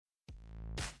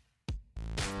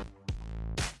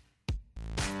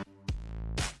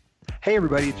Hey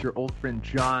everybody, it's your old friend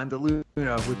John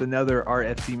DeLuna with another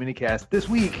RFC minicast. This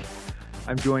week,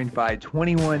 I'm joined by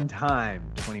 21-time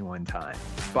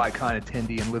SpotCon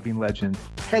attendee and living legend,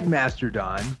 Headmaster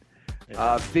Don,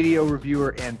 video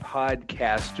reviewer and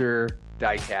podcaster,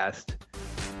 Diecast,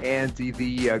 and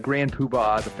the Grand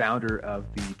Poobah, the founder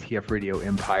of the TF Radio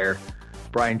empire,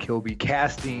 Brian Kilby,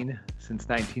 casting since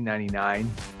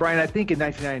 1999. Brian, I think in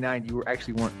 1999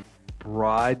 you weren't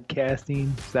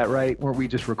broadcasting, is that right? Weren't we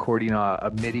just recording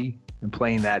a MIDI and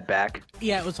playing that back?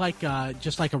 Yeah, it was like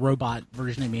just like a robot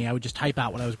version of me. I would just type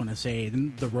out what I was going to say,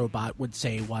 then the robot would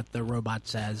say what the robot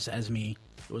says as me.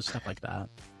 It was stuff like that.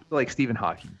 Like Stephen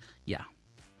Hawking. Yeah.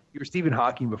 You were Stephen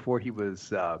Hawking before he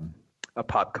was a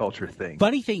pop culture thing.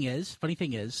 Funny thing is,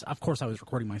 of course I was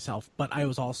recording myself, but I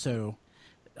was also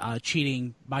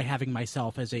cheating by having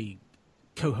myself as a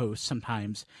co-host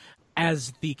sometimes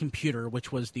as the computer,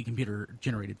 which was the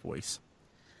computer-generated voice.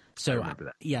 So, I remember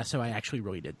that. Yeah, so I actually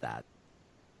really did that.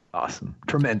 Awesome.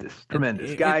 Tremendous.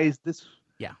 Guys,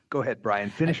 yeah. Go ahead, Brian.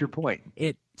 Finish your point.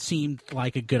 It seemed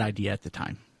like a good idea at the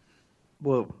time.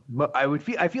 Well, I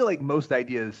feel like most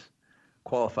ideas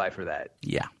qualify for that.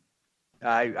 Yeah.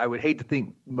 I would hate to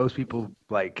think most people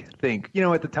think,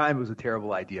 at the time it was a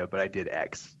terrible idea, but I did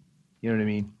X. You know what I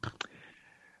mean?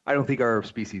 I don't think our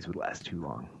species would last too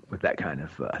long with that kind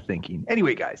of thinking.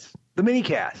 Anyway, guys, the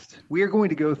minicast. We are going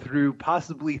to go through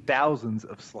possibly thousands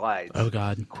of slides. Oh,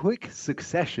 God. In quick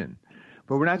succession.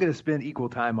 But we're not going to spend equal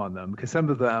time on them because some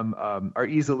of them are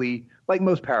easily, like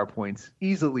most PowerPoints,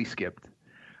 easily skipped.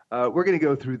 We're going to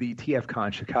go through the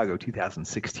TFCon Chicago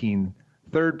 2016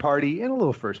 third party and a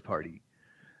little first party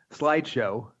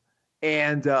slideshow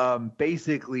and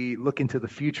basically look into the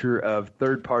future of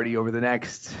third party over the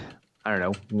next,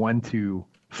 1 to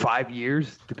 5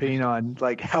 years, depending on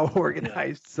how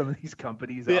organized some of these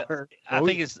companies are. I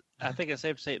think it's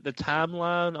safe to say the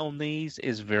timeline on these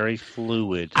is very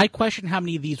fluid. I question how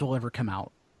many of these will ever come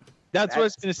out. That's what I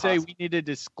was going to say. We need a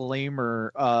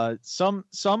disclaimer. Some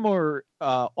or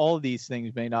all of these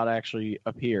things may not actually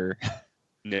appear.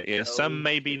 Yeah, some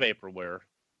may be vaporware.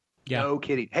 Yeah. No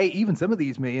kidding. Hey, even some of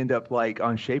these may end up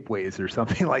on Shapeways or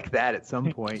something like that at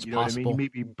some point. You know possible. what I mean? You may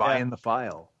be buying the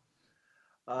file.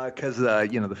 Because,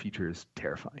 the future is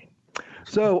terrifying.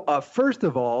 So, first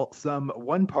of all, some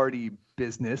one-party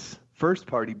business,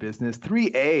 first-party business,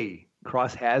 3A,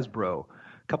 Cross Hasbro.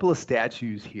 A couple of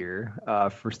statues here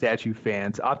for statue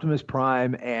fans, Optimus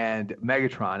Prime and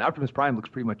Megatron. Optimus Prime looks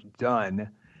pretty much done,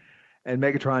 and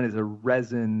Megatron is a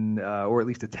resin, or at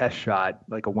least a test shot,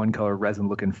 like a one-color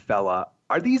resin-looking fella.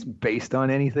 Are these based on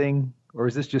anything, or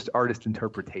is this just artist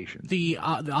interpretation? The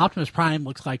Optimus Prime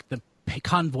looks like the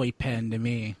convoy pen to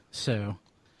me, so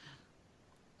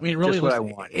I mean, it really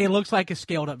looks like a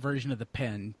scaled up version of the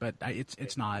pen, but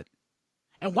it's not.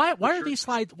 And why are these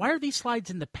slides? Why are these slides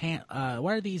in the pan?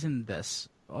 Why are these in this?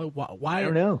 Why I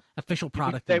don't know. Official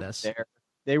product in this?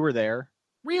 They were there,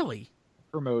 really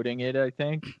promoting it. I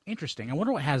think. Interesting. I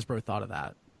wonder what Hasbro thought of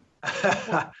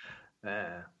that.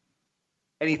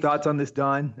 Any thoughts on this,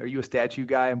 Don? Are you a statue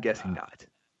guy? I'm guessing not.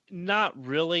 Not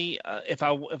really. If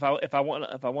I want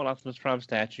Optimus Prime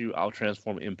statue, I'll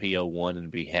transform MPO1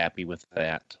 and be happy with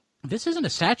that. This isn't a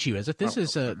statue, is it? This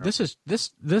is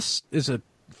a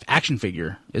action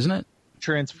figure, isn't it?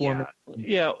 Transform.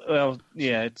 Yeah. Well,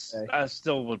 yeah. It's. I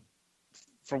still would.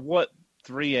 For what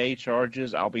 3A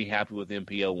charges, I'll be happy with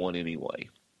MPO1 anyway.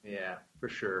 Yeah, for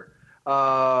sure.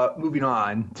 Moving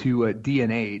on to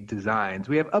DNA Designs,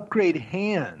 we have upgrade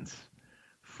hands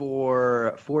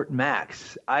for Fort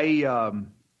Max. I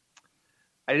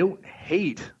don't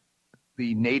hate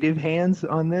the native hands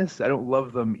on this. I don't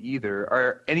love them either.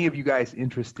 Are any of you guys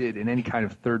interested in any kind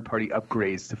of third-party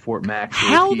upgrades to Fort Max?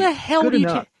 How the hell do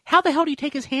you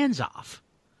take his hands off?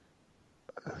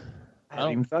 I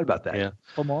haven't even thought about that. Yeah.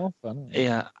 Come off.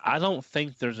 I don't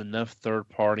think there's enough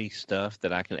third-party stuff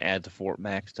that I can add to Fort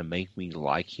Max to make me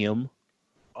like him.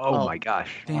 Oh my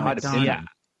gosh! Damn it, Don.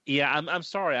 Yeah, I'm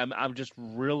sorry. I'm just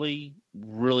really,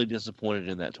 really disappointed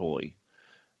in that toy,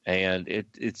 and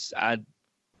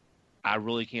I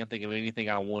really can't think of anything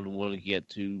I want to get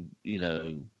to. You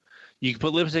can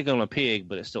put lipstick on a pig,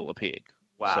 but it's still a pig.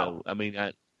 Wow. So I mean,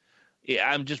 that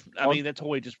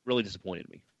toy just really disappointed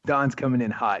me. Don's coming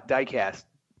in hot. Diecast.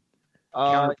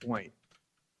 Counterpoint.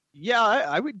 Yeah,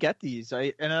 I would get these.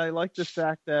 I like the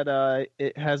fact that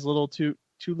it has two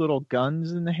little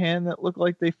guns in the hand that look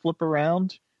like they flip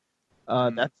around.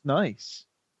 That's nice.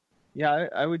 Yeah,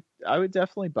 I would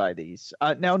definitely buy these.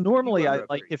 Now, normally I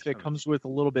like if it comes with a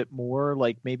little bit more,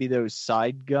 like maybe those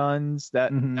side guns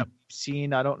that we've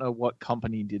seen. I don't know what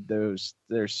company did those.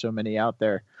 There's so many out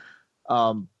there.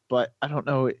 but I don't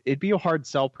know. It'd be a hard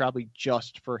sell probably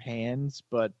just for hands,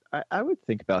 but I would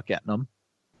think about getting them.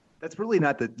 That's really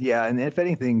not and if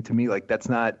anything, to me, like that's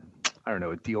not, I don't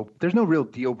know, a deal. There's no real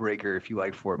deal breaker if you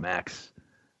like Fort Max.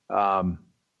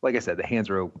 Like I said, the hands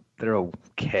they're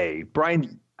okay.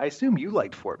 Brian, I assume you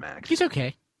liked Fort Max. He's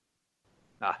okay.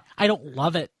 I don't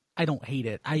love it. I don't hate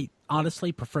it. I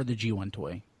honestly prefer the G1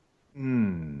 toy.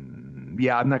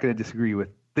 Yeah, I'm not going to disagree with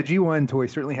the G1 toy.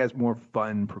 Certainly has more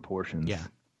fun proportions. Yeah.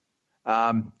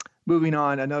 Moving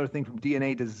on, another thing from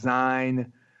DNA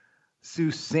Design,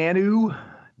 Susanu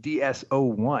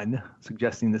DS01,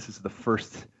 suggesting this is the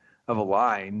first of a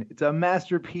line. It's a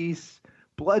Masterpiece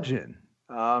bludgeon,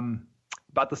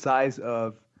 about the size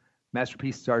of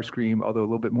Masterpiece Starscream, although a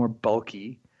little bit more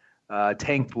bulky.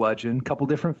 Tank bludgeon, couple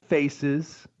different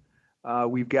faces.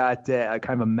 We've got kind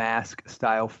of a mask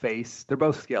style face. They're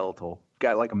both skeletal.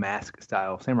 Got like a mask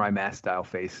style, samurai mask style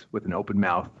face with an open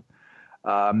mouth,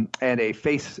 and a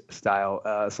face style,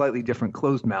 slightly different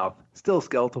closed mouth, still a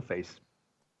skeletal face.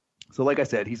 So like I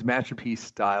said, he's Masterpiece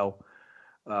style,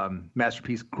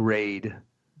 Masterpiece grade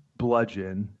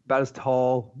bludgeon, about as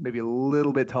tall, maybe a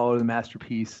little bit taller than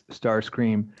Masterpiece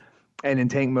Starscream, and in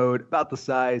tank mode, about the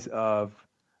size of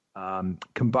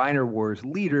Combiner Wars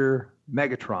leader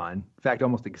Megatron. In fact,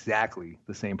 almost exactly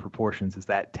the same proportions as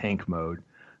that tank mode.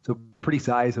 So pretty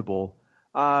sizable.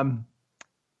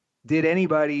 Did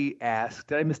anybody ask?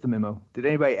 Did I miss the memo? Did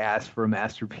anybody ask for a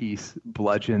Masterpiece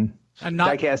bludgeon?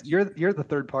 Diecast, you're the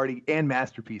third party and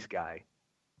Masterpiece guy.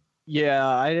 Yeah,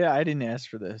 I didn't ask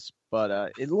for this,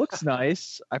 but it looks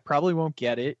nice. I probably won't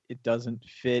get it. It doesn't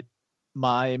fit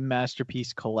my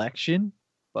Masterpiece collection,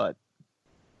 but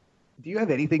do you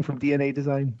have anything from DNA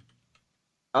Design?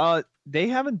 They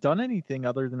haven't done anything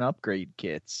other than upgrade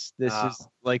kits. This is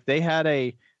like they had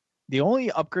the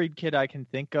only upgrade kit I can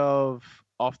think of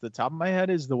off the top of my head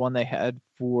is the one they had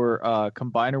for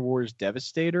Combiner Wars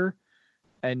Devastator,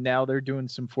 and now they're doing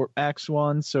some Fort Max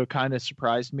ones, so it kind of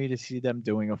surprised me to see them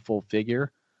doing a full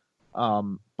figure.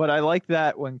 But I like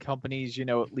that when companies,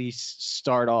 at least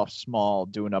start off small,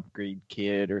 do an upgrade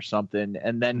kit or something,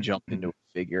 and then jump into a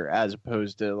figure, as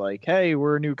opposed to like, hey,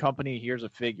 we're a new company, here's a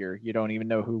figure. You don't even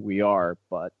know who we are,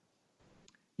 but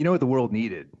you know what the world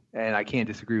needed, and I can't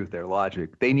disagree with their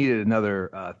logic. They needed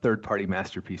another third-party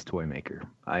Masterpiece toy maker.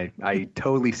 I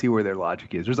totally see where their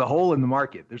logic is. There's a hole in the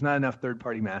market. There's not enough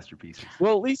third-party masterpieces.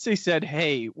 Well, at least they said,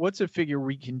 hey, what's a figure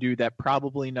we can do that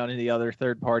probably none of the other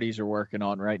third parties are working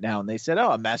on right now? And they said,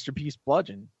 a Masterpiece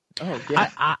bludgeon. Oh,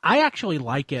 yeah. I actually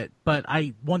like it, but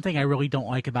one thing I really don't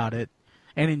like about it,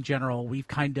 and in general, we've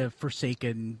kind of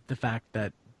forsaken the fact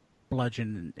that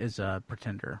bludgeon is a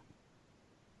pretender.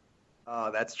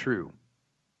 That's true.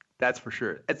 That's for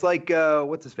sure. It's like,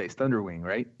 what's his face? Thunderwing,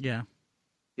 right? Yeah.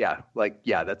 Yeah,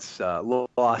 that's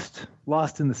lost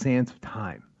in the sands of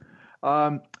time.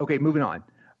 Okay, moving on.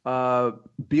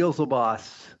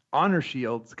 Beelzebub's Honor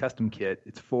Shields custom kit.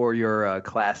 It's for your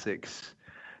classics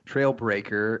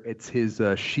Trailbreaker. It's his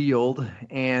shield,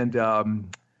 and I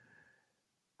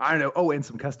don't know. Oh, and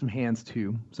some custom hands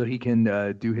too, so he can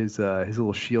do his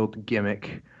little shield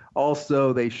gimmick.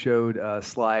 Also, they showed a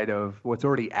slide of what's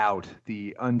already out,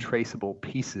 the Untraceable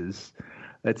Pieces.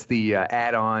 That's the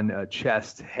add-on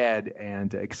chest, head,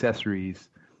 and accessories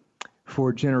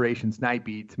for Generations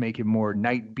Nightbeat to make it more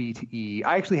Nightbeat-y.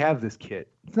 I actually have this kit.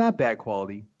 It's not bad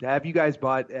quality. Have you guys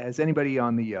bought? Has anybody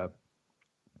on the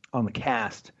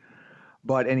cast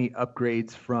bought any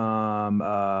upgrades from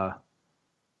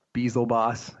Beelzebub?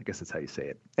 I guess that's how you say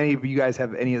it. Any of you guys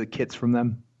have any of the kits from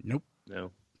them? Nope.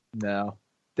 No.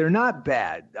 They're not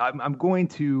bad. I'm going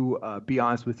to be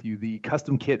honest with you. The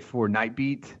custom kit for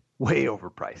Nightbeat, way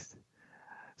overpriced.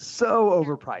 So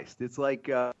overpriced. It's like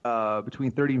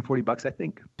between $30 and $40, I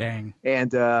think. Dang.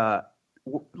 And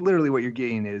literally what you're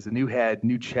getting is a new head,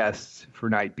 new chests for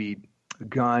Nightbeat, a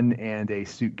gun, and a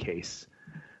suitcase.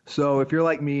 So if you're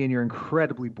like me and you're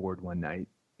incredibly bored one night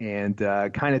and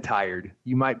kind of tired,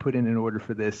 you might put in an order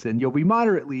for this, and you'll be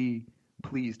moderately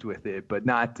pleased with it, but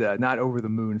not over the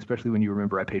moon, especially when you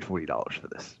remember I paid $40 for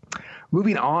this.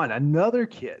 Moving on, another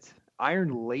kit,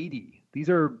 Iron Lady. These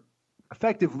are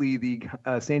effectively the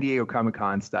San Diego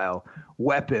Comic-Con style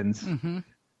weapons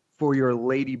for your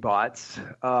lady bots,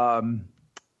 and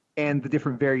the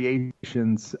different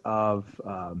variations of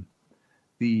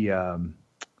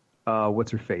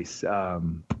what's her face?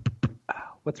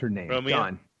 What's her name? Chromia?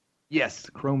 Dawn. Yes,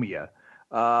 Chromia.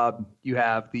 You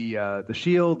have the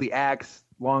shield, the axe,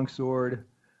 longsword.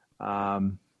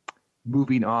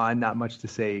 Moving on, not much to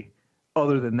say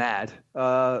other than that.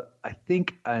 I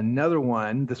think another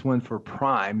one, this one for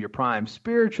Prime, your Prime,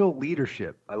 Spiritual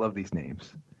Leadership. I love these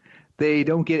names. They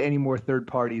don't get any more third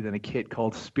party than a kit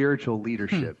called Spiritual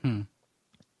Leadership.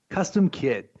 Custom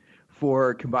kit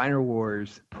for Combiner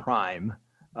Wars Prime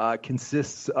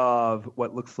consists of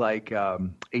what looks like a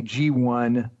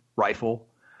G1 rifle,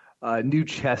 new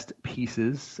chest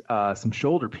pieces, some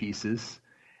shoulder pieces,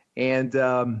 and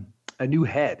a new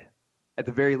head at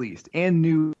the very least, and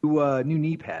new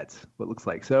knee pads, what looks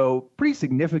like. So pretty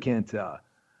significant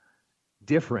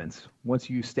difference once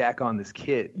you stack on this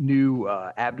kit. New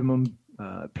abdomen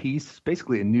piece,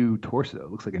 basically a new torso.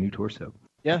 It looks like a new torso.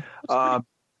 Yeah.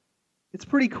 It's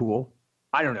pretty cool.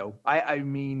 I don't know. I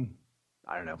mean,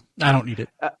 I don't know. I don't need it.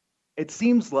 It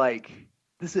seems like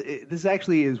this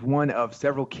actually is one of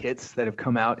several kits that have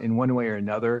come out in one way or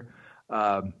another,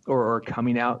 or are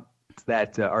coming out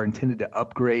that are intended to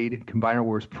upgrade Combiner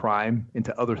Wars Prime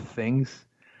into other things.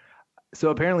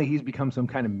 So apparently he's become some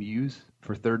kind of muse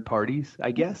for third parties,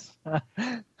 I guess.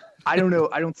 I don't know.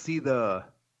 I don't see the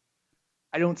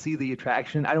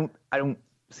attraction. I don't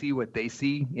see what they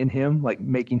see in him, like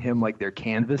making him like their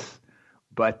canvas.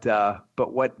 But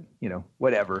what,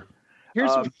 whatever.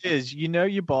 Here's what it is.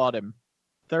 You bought him.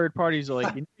 Third parties are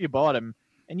like, you bought him,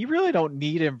 and you really don't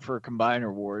need him for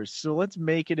Combiner Wars, so let's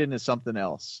make it into something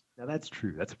else. Now that's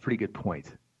true. That's a pretty good point.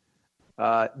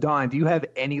 Don, do you have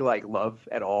any love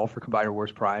at all for Combiner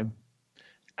Wars Prime?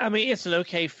 I mean, it's an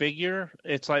okay figure.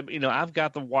 It's like, I've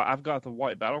got the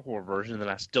white Battle Core version that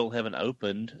I still haven't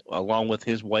opened, along with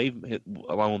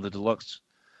along with the deluxe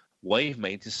Wave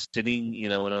Mate, just sitting,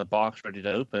 in a box ready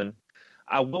to open.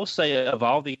 I will say, of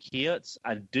all the kits,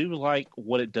 I do like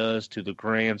what it does to the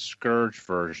Grand Scourge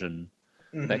version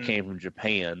that came from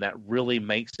Japan. That really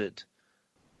makes it,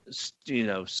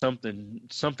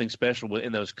 something special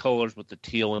in those colors with the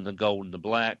teal and the gold and the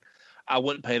black. I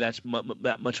wouldn't pay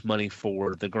that much money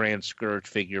for the Grand Scourge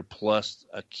figure plus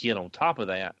a kit on top of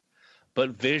that.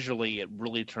 But visually, it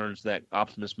really turns that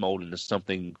Optimus mold into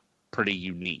something pretty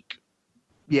unique.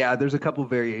 Yeah, there's a couple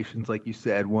variations, like you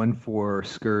said, one for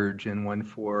Scourge and one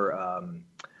for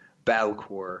Battle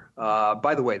Core.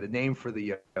 By the way, the name for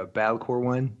the Battle Core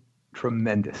one,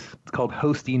 tremendous. It's called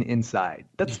Hosting Inside.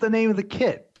 That's the name of the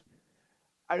kit.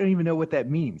 I don't even know what that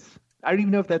means. I don't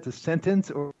even know if that's a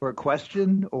sentence or a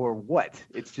question or what.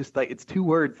 It's just it's two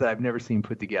words that I've never seen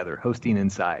put together, Hosting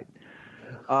Inside.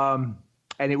 And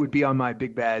it would be on my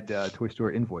Big Bad Toy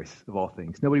Store invoice, of all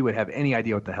things. Nobody would have any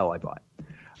idea what the hell I bought.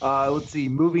 Let's see,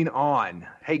 moving on.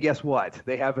 Hey, guess what?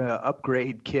 They have an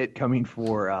upgrade kit coming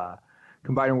for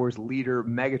Combiner Wars Leader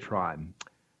Megatron.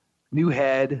 New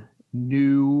head,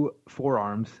 new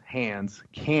forearms, hands,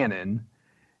 cannon,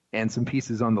 and some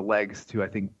pieces on the legs to, I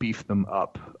think, beef them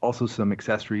up. Also some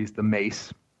accessories, the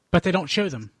mace. But they don't show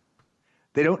them.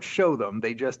 They don't show them.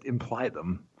 They just imply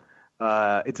them.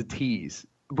 It's a tease.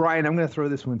 Brian, I'm going to throw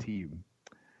this one to you.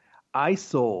 I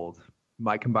sold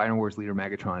my Combiner Wars Leader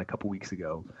Megatron a couple weeks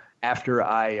ago after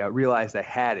I realized I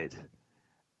had it,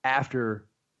 after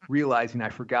realizing I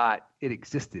forgot it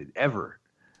existed ever.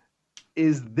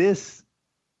 This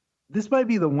might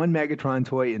be the one Megatron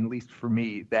toy, at least for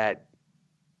me, that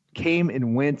came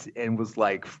and went and was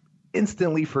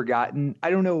instantly forgotten. I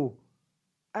don't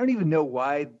even know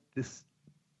why this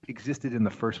existed in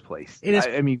the first place. It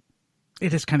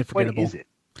is kind of forgettable. What is it?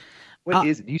 What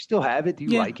is it? Do you still have it? Do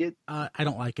you like it? I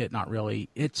don't like it. Not really.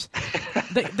 It's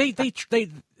they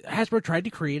Hasbro tried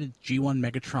to create a G1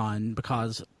 Megatron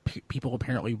because people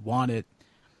apparently want it,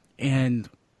 and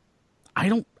I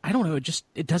don't know.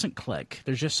 It doesn't click.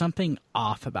 There's just something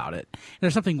off about it.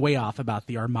 There's something way off about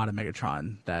the Armada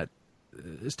Megatron that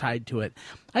is tied to it.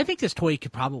 I think this toy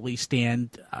could probably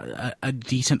stand a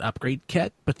decent upgrade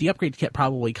kit, but the upgrade kit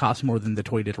probably costs more than the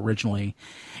toy did originally.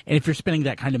 And if you're spending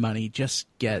that kind of money, just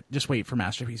wait for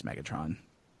Masterpiece Megatron.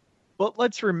 Well,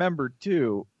 let's remember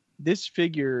too, this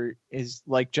figure is,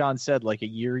 like John said, like a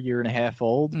year and a half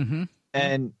old,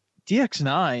 and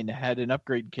DX9 had an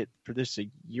upgrade kit for this a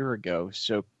year ago.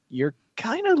 So you're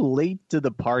kind of late to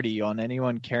the party on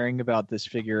anyone caring about this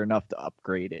figure enough to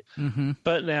upgrade it.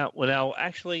 But now,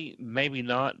 actually, maybe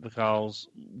not, because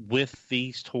with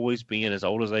these toys being as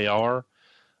old as they are,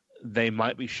 they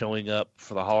might be showing up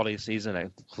for the holiday season at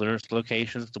clearance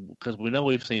locations, because we know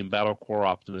we've seen Battle Core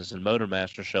Optimus and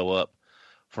Motormaster show up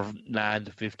for $9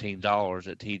 to $15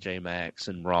 at TJ Maxx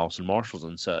and Ross and Marshalls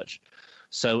and such.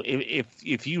 So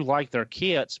if you like their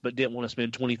kits but didn't want to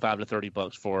spend $25 to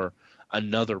 $30 for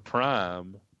another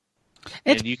Prime,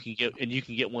 and you can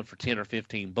get one for $10 or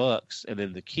 $15, and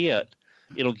then the kit,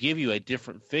 it'll give you a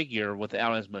different figure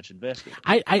without as much investing.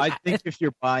 I think if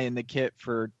you're buying the kit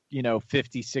for $50,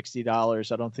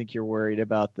 $60, I don't think you're worried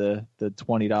about the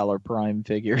 $20 Prime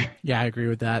figure. Yeah, I agree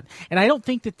with that. And I don't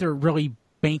think that they're really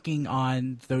banking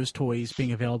on those toys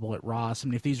being available at Ross. I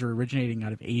mean, if these are originating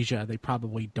out of Asia, they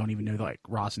probably don't even know that like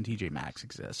Ross and TJ Maxx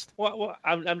exist. Well,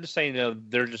 I'm just saying,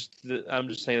 I'm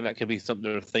just saying that could be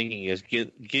something they're thinking is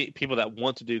get people that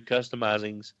want to do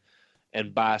customizings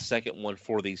and buy a second one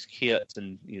for these kits,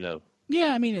 and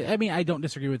Yeah, I mean, I don't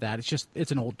disagree with that.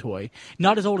 It's an old toy,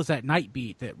 not as old as that Night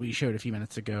Beat that we showed a few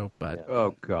minutes ago. But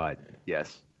oh god,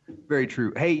 yes, very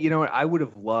true. Hey, you know what? I would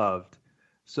have loved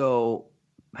so.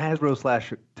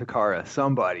 Hasbro / Takara,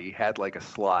 somebody had like a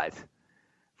slot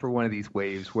for one of these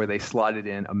waves where they slotted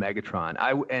in a Megatron.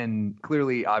 And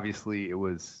clearly, obviously,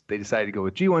 they decided to go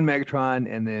with G1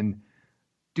 Megatron and then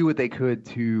do what they could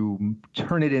to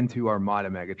turn it into Armada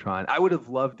Megatron. I would have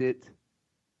loved it,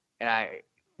 and I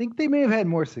think they may have had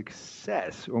more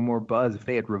success or more buzz if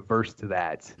they had reversed to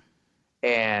that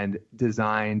and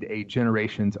designed a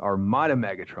Generations Armada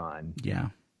Megatron. Yeah.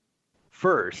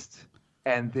 First.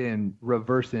 And then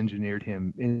reverse engineered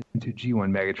him into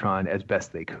G1 Megatron as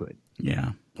best they could.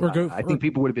 Yeah. I think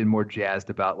people would have been more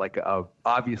jazzed about like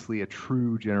obviously a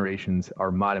true Generations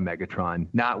Armada Megatron,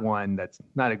 not one that's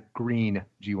not a green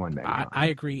G1 Megatron. I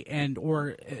agree.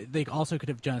 Or they also could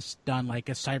have just done like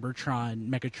a Cybertron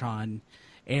Megatron,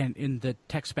 and in the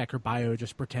tech spec or bio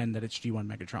just pretend that it's G1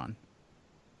 Megatron.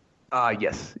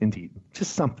 Yes, indeed.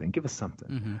 Just something. Give us something.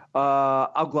 Mm-hmm.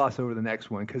 I'll gloss over the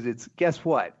next one because guess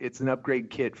what? It's an upgrade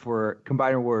kit for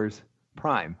Combiner Wars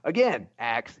Prime. Again,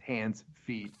 axe, hands,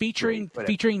 feet. Featuring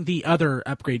the other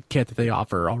upgrade kit that they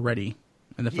offer already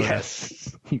in the photo.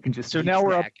 Yes. You can just So now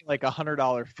we're up to like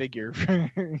 $100 figure.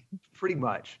 Pretty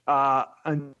much.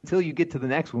 Until you get to the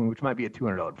next one, which might be a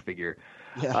 $200 figure.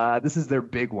 Yeah. This is their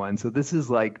big one. So this is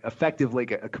like effectively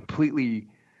a completely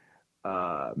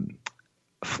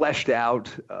fleshed out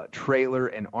trailer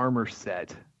and armor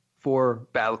set for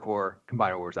Battlecore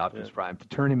Combiner Wars Optimus Prime to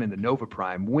turn him into Nova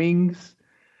Prime. Wings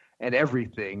and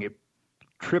everything. It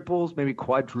triples, maybe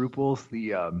quadruples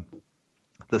the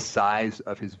size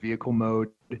of his vehicle mode,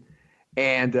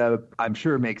 and I'm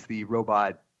sure it makes the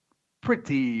robot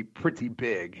pretty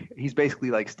big. He's basically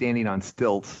like standing on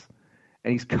stilts,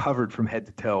 and he's covered from head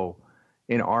to toe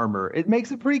in armor. It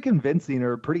makes it pretty convincing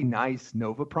or pretty nice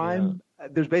Nova Prime. Yeah.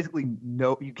 There's basically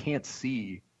you can't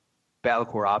see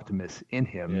Battlecore Optimus in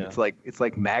him. Yeah. It's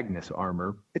like Magnus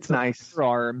armor. It's nice.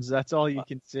 Arms. That's all you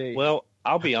can see. Well,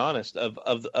 I'll be honest.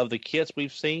 Of the kits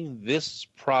we've seen, this is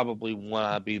probably one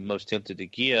I'd be most tempted to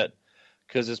get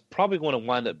because it's probably going to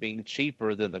wind up being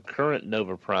cheaper than the current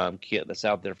Nova Prime kit that's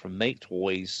out there from Make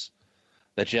Toys.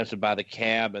 That you have to buy the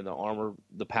cab and the armor,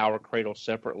 the power cradle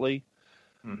separately.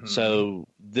 Mm-hmm. So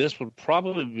this would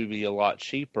probably be a lot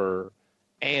cheaper.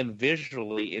 And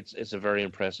visually, it's a very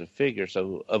impressive figure.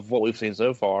 So, of what we've seen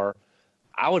so far,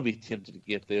 I would be tempted to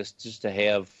get this just to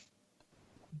have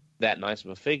that nice of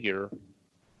a figure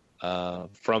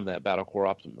from that Battlecore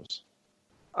Optimus.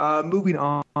 Moving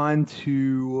on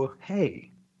to,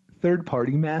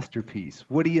 third-party masterpiece.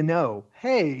 What do you know?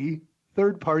 Hey,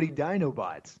 third-party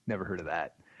Dinobots. Never heard of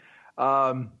that.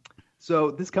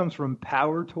 So this comes from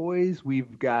Power Toys.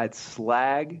 We've got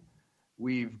Slag.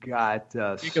 We've got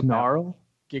Snarl.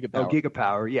 Gigapower. Oh,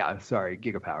 Gigapower. Yeah, sorry,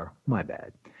 Gigapower. My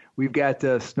bad. We've got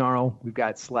Snarl. We've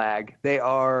got Slag. They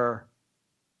are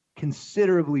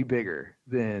considerably bigger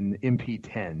than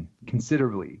MP10.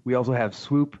 Considerably. We also have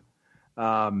Swoop,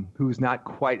 who's not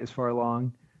quite as far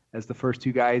along as the first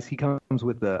two guys. He comes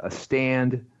with a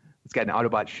stand. It's got an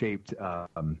Autobot-shaped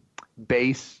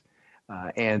base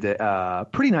and a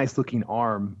pretty nice-looking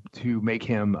arm to make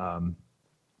him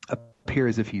appear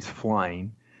as if he's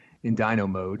flying in Dino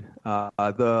mode.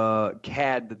 The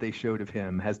CAD that they showed of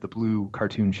him has the blue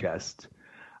cartoon chest.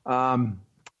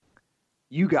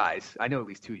 You guys, I know at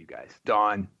least two of you guys,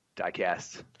 Dawn,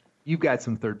 Diecast, you've got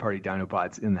some third-party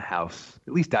Dinobots in the house.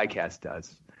 At least Diecast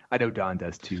does. I know Dawn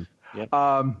does too. Yep.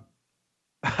 I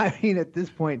mean, at this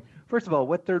point, first of all,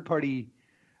 what third-party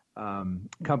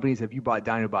companies have you bought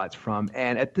Dinobots from?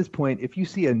 And at this point, if you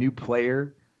see a new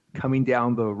player coming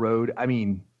down the road, I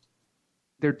mean,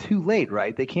 they're too late,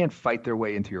 right? They can't fight their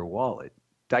way into your wallet.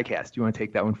 Diecast, do you want to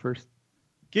take that one first?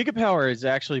 Gigapower has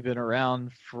actually been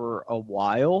around for a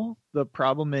while. The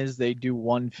problem is they do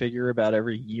one figure about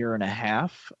every year and a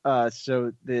half.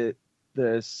 So the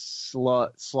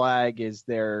Slag is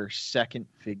their second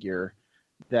figure.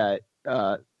 That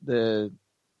the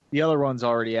other one's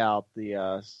already out.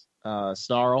 The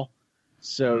Snarl.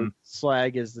 So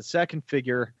Slag is the second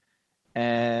figure,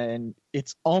 and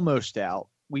it's almost out.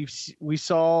 We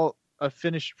saw a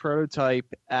finished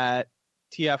prototype at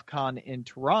TFCon in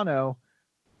Toronto.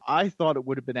 I thought it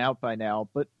would have been out by now,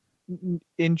 but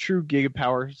in true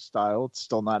Gigapower style, it's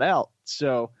still not out.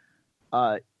 So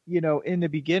in the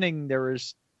beginning there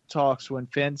was talks when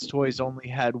Fans Toys only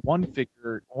had one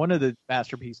figure, one of the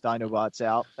Masterpiece Dinobots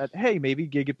out, that hey, maybe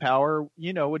Gigapower,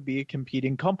 would be a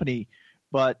competing company,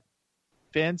 but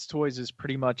Fans Toys has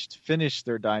pretty much finished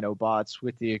their Dinobots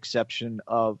with the exception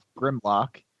of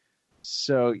Grimlock.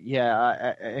 So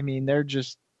yeah, I mean they're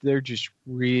just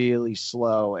really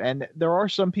slow, and there are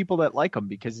some people that like them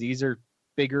because these are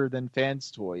bigger than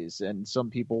Fans Toys, and some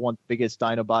people want the biggest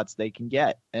Dinobots they can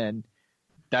get, and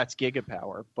that's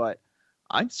Gigapower. But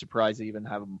I'm surprised they even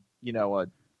have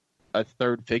a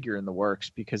third figure in the works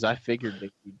because I figured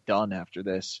they'd be done after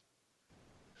this.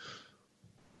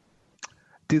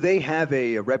 Do they have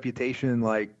a reputation,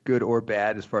 like good or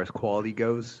bad, as far as quality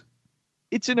goes?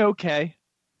 It's an okay.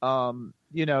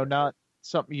 Not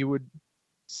something you would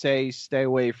say stay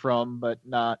away from, but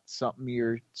not something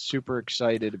you're super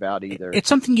excited about either. It's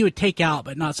something you would take out,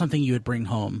 but not something you would bring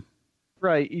home.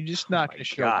 Right. You're just not going to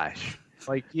show. Gosh.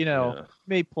 Like, you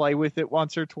may play with it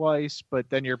once or twice, but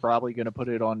then you're probably going to put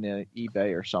it on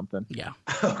eBay or something. Yeah.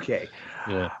 Okay.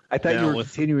 Yeah. I thought you were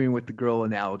continuing with the girl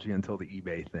analogy until the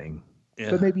eBay thing.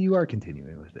 Yeah. But maybe you are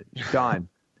continuing with it. Don.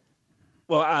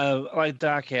 Well, like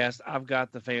Diecast, I've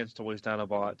got the Fans Toys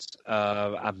Dinobots.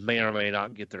 I may or may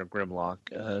not get their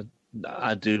Grimlock.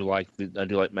 I do like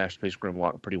Masterpiece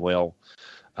Grimlock pretty well,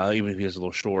 even if he is a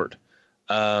little short.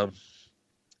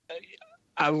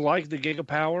 I like the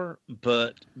Gigapower,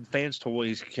 but Fans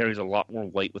Toys carries a lot more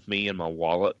weight with me in my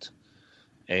wallet,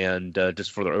 and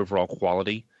just for their overall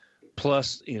quality.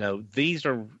 Plus, these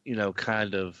are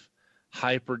kind of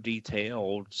hyper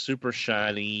detailed, super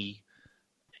shiny,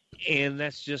 and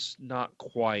that's just not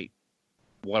quite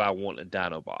what I want in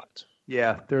Dinobot.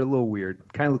 Yeah, they're a little weird.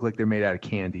 Kind of look like they're made out of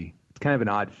candy. It's kind of an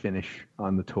odd finish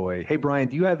on the toy. Hey, Brian,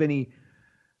 do you have any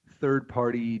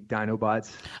third-party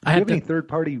Dinobots? Do you have any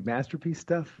third-party Masterpiece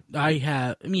stuff? I've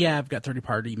got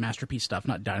third-party Masterpiece stuff,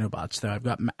 not Dinobots though.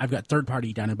 I've got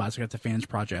third-party Dinobots. I got the Fans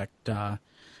Project, a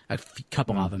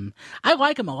couple of them. I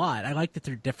like them a lot. I like that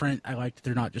they're different. I like that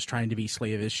they're not just trying to be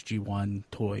slavish G1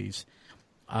 toys.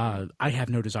 I have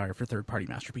no desire for third-party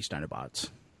Masterpiece Dinobots.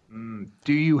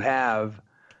 Do you have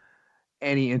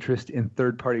any interest in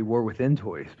third-party War Within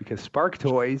toys? Because Spark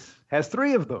Toys has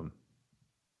 3 of them.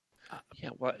 Yeah,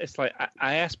 well, it's like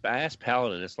I asked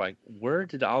Paladin. It's like, where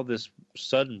did all this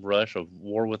sudden rush of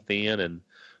War Within and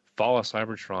Fall of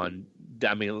Cybertron?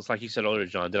 I mean, it's like you said earlier,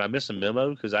 John. Did I miss a memo?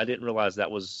 Because I didn't realize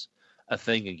that was a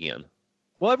thing again.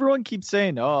 Well, everyone keeps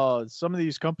saying, "Oh, some of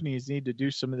these companies need to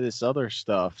do some of this other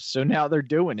stuff," so now they're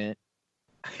doing it.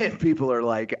 And people are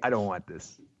like, "I don't want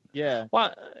this." Yeah.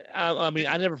 Well, I mean,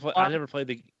 I never played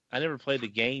the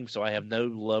game, so I have no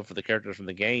love for the characters from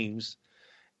the games,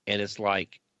 and it's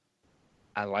like,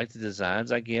 I like the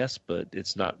designs, I guess, but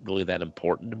it's not really that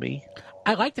important to me.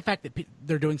 I like the fact that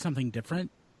they're doing something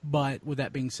different, but with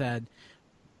that being said,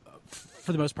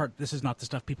 for the most part, this is not the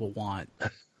stuff people want.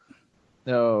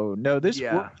 No, this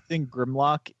thing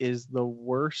Grimlock is the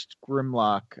worst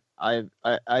Grimlock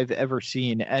I've ever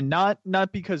seen, and not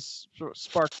because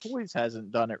Spark Toys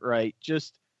hasn't done it right.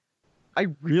 Just I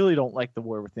really don't like the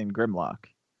War Within Grimlock.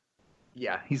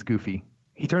 Yeah, he's goofy.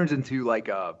 He turns into like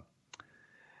a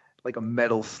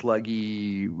metal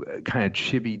sluggy kind of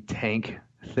chibi tank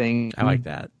thing. I like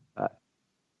that.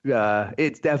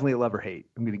 It's definitely a love or hate.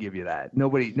 I'm going to give you that.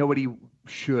 Nobody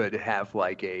should have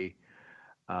like a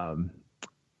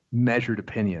measured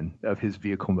opinion of his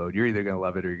vehicle mode. You're either going to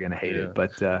love it or you're going to hate it.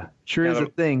 But sure is a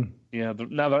thing. Yeah.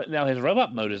 Now his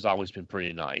robot mode has always been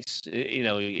pretty nice.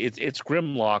 It's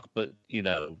Grimlock, but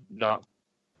not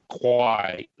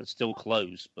quite. It's still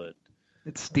close, but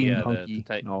it's steampunky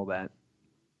and all that.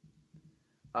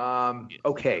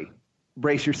 Okay.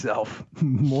 Brace yourself.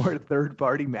 More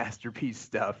third-party Masterpiece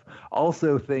stuff.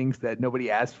 Also things that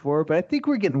nobody asked for, but I think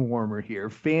we're getting warmer here.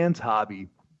 Fans Hobby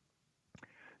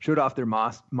showed off their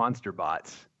monster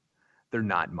bots. They're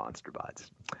not monster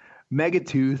bots.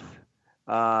 Megatooth,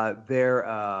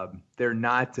 they're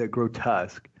not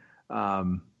grotesque.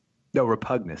 No,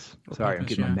 Repugnus. Sorry, I'm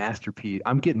getting my Masterpiece.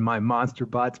 I'm getting my monster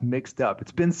bots mixed up.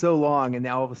 It's been so long, and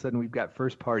now all of a sudden we've got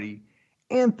first-party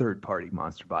and third-party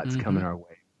monster bots coming our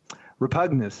way.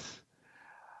 Repugnus.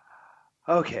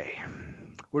 Okay,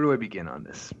 where do I begin on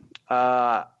this?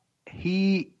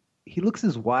 He looks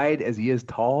as wide as he is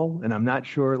tall, and I'm not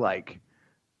sure,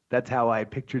 that's how I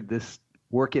pictured this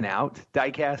working out.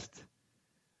 Diecast,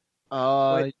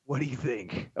 what do you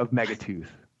think of Megatooth?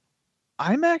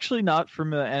 I'm actually not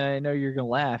familiar, and I know you're going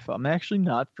to laugh. I'm actually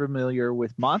not familiar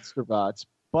with monster bots,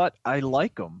 but I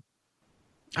like them.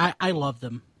 I love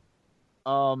them.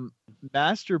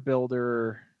 Master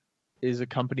Builder is a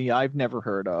company I've never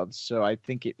heard of, so I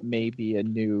think it may be a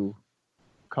new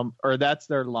come, or that's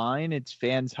their line. It's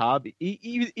Fans Hobby.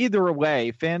 Either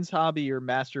way, Fans Hobby or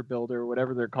Master Builder,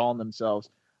 whatever they're calling themselves.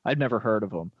 I've never heard of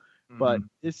them, but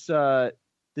this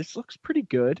looks pretty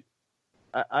good.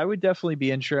 I would definitely be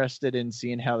interested in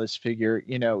seeing how this figure,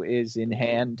 is in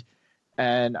hand.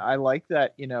 And I like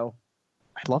that, I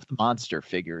love the monster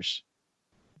figures.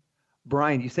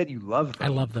 Brian, you said you love them. I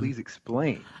love them. Please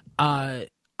explain. I'm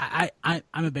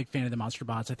a big fan of the monster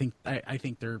bots. I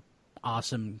think they're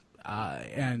awesome.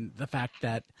 And the fact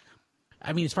that,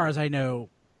 as far as I know,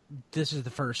 this is the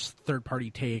first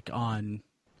third-party take on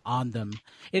them.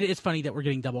 It's funny that we're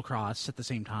getting double cross at the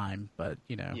same time, but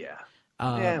Yeah.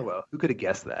 Well, who could have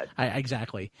guessed that?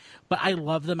 Exactly. But I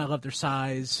love them. I love their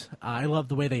size. I love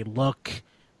the way they look.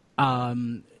 I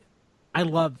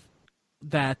love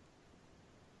that.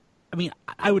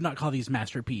 I would not call these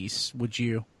masterpiece. Would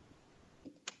you?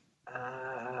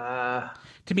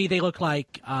 To me, they look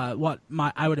like what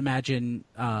I would imagine,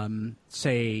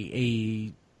 say,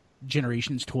 a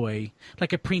Generations toy,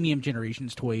 like a premium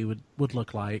Generations toy would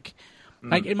look like.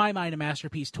 Like, in my mind, a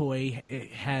masterpiece toy, it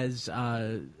has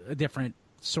a different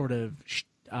sort of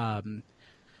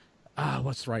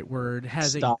what's the right word?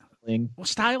 Has styling.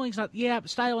 Styling's not,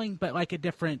 styling, but like a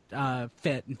different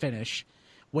fit and finish,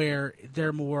 where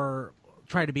they're more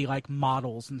try to be like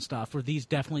models and stuff. Where these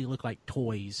definitely look like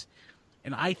toys,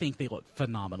 and I think they look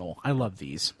phenomenal. I love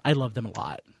these. I love them a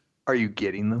lot. Are you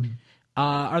getting them?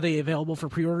 Are they available for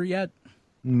pre-order yet?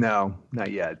 No,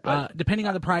 not yet. But depending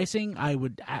on the pricing, I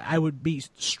would be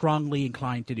strongly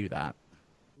inclined to do that.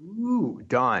 Ooh,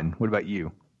 Don, what about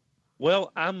you?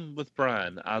 Well, I'm with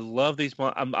Brian. I love these.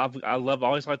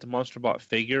 Always liked the Monster Bot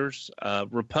figures.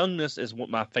 Repugnus is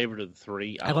my favorite of the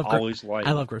three. I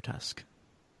love Grotesque.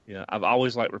 Yeah, I've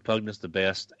always liked Repugnus the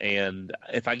best. And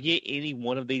if I get any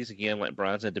one of these again, like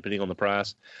Brian said, depending on the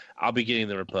price, I'll be getting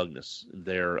the Repugnus.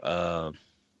 They're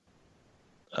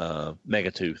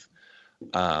Megatooth.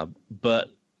 But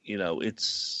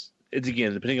it's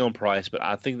again depending on price. But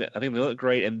I think they look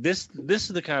great, and this is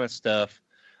the kind of stuff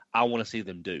I want to see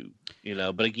them do.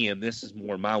 But again, this is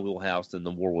more my wheelhouse than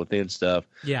the War Within stuff.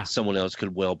 Yeah, someone else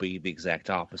could well be the exact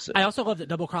opposite. I also love that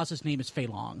Double Cross's name is Fei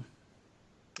Long.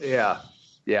 Yeah,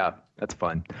 that's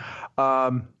fun.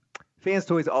 Fans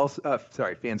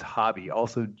Hobby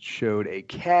also showed a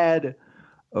CAD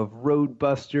of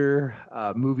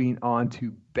Roadbuster. Moving on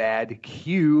to Bad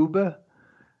Cube.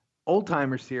 Old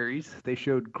Timer series. They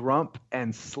showed Grump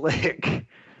and Slick.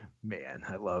 Man,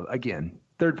 I love, again,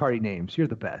 third-party names. You're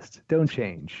the best. Don't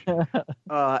change.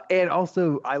 And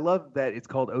also, I love that it's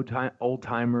called Old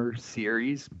Timer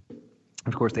series.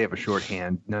 Of course, they have a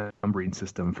shorthand numbering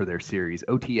system for their series.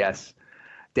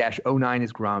 OTS-09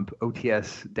 is Grump.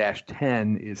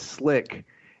 OTS-10 is Slick.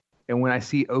 And when I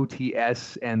see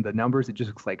OTS and the numbers, it just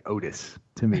looks like Otis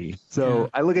to me. So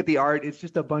I look at the art; it's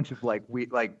just a bunch of like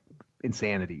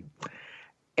insanity.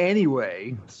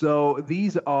 Anyway, so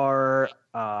these are.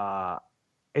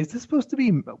 Is this supposed to be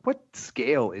what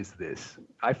scale is this?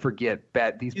 I forget.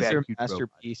 These are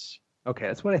masterpiece. Okay,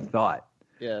 that's what I thought.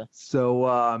 Yeah.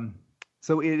 So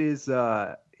it is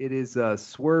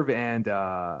Swerve and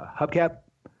Hubcap.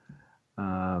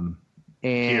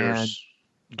 And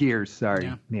Gears, sorry.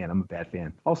 Yeah. Man, I'm a bad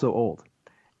fan. Also old.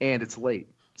 And it's late.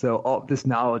 So all this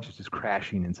knowledge is just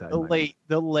crashing inside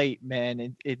the late,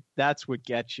 man. That's what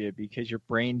gets you because your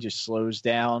brain just slows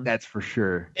down. That's for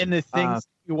sure. And the things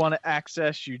you want to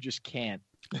access, you just can't.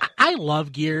 I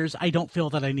love Gears. I don't feel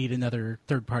that I need another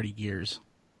third-party Gears.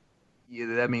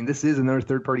 Yeah, this is another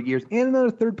third-party Gears and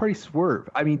another third-party Swerve.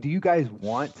 do you guys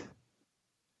want...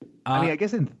 I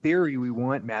guess in theory we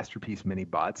want Masterpiece mini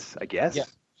bots, I guess. Yeah.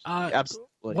 Absolutely.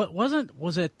 Was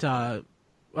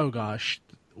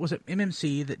it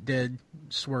MMC that did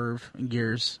Swerve and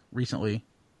Gears recently?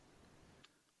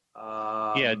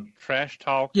 Trash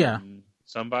Talk. Yeah. And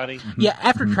somebody. Yeah,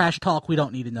 after Trash Talk, we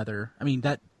don't need another.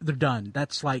 That they're done.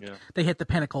 That's like they hit the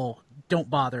pinnacle. Don't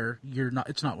bother.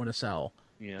 It's not going to sell.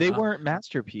 Yeah. They weren't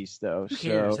Masterpiece though. Who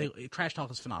cares? Trash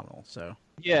Talk is phenomenal. So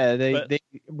yeah,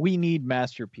 we need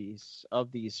Masterpiece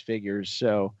of these figures.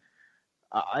 So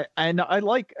I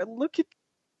look at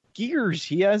Gears.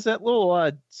 He has that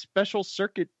little special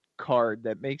circuit card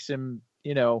that makes him,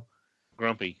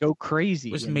 grumpy, go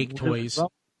crazy. Let's make toys.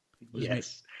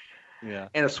 Yes. Yeah.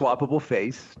 And a swappable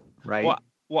face, right?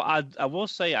 Well, I will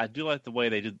say I do like the way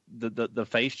they did the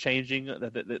face changing.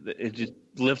 That it just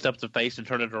lift up the face and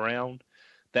turn it around.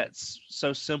 That's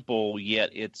so simple,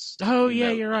 yet it's. Oh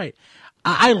yeah, you're right.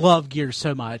 I love Gears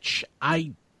so much.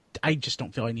 I just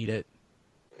don't feel I need it.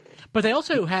 But they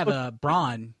also have a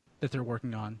Brawn that they're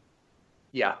working on.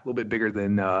 Yeah, a little bit bigger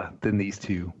than these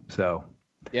two. So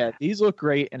Yeah, these look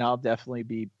great, and I'll definitely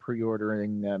be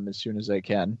pre-ordering them as soon as I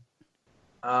can.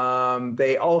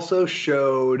 They also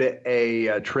showed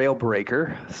a trail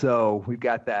breaker, so we've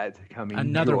got that coming.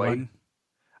 Another one.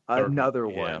 Another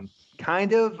one.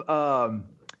 Kind of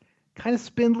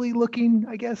spindly looking,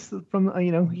 I guess. From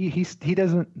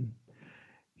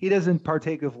he doesn't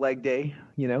partake of leg day.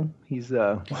 He's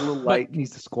a little light,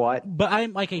 needs to squat. But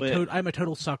I'm like I'm a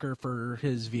total sucker for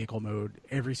his vehicle mode.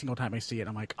 Every single time I see it,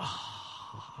 I'm like,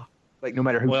 like no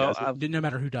matter who does it. No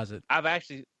matter who does it. I've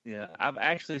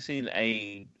actually seen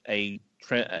a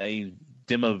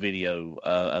demo video,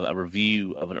 a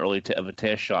review of of a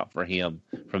test shot for him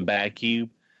from Bad Cube.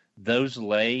 Those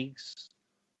legs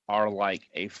are like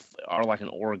an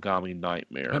origami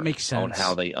nightmare. That makes sense on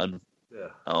how they on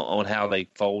how they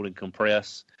fold and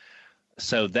compress.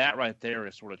 So that right there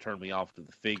has sort of turned me off to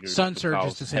the figure. Sun Surge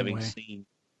is the same way.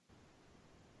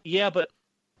 Yeah, but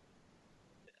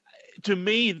to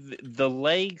me, the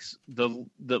legs, the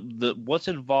what's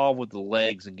involved with the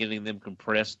legs and getting them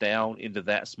compressed down into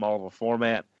that small of a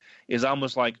format is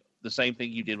almost like the same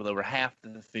thing you did with over half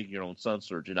the figure on Sun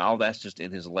Surge, and all that's just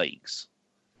in his legs.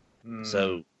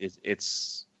 So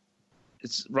it's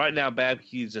right now. Bad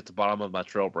Cube's at the bottom of my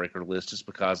Trailbreaker list just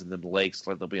because of the legs.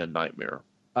 Like they'll be a nightmare.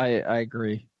 I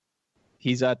agree.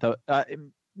 He's at the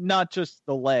not just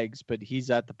the legs, but he's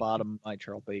at the bottom of my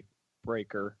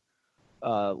Trailbreaker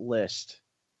list.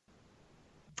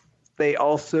 They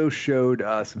also showed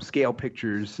some scale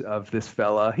pictures of this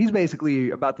fella. He's basically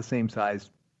about the same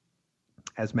size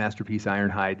as Masterpiece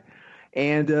Ironhide.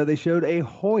 And they showed a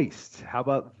hoist. How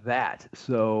about that?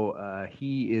 So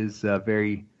he is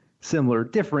very similar,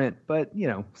 different, but,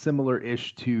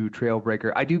 similar-ish to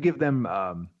Trailbreaker. I do give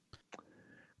them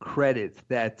credit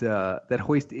that that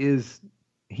hoist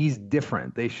he's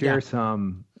different. They share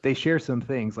some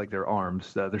things like their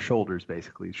arms, their shoulders,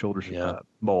 basically,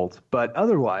 molds. But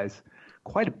otherwise,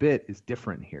 quite a bit is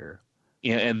different here.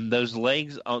 Yeah, and those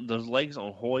legs on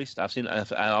hoist, I've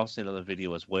also seen another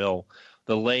video as well.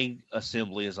 The leg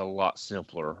assembly is a lot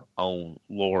simpler on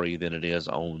Lori than it is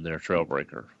on their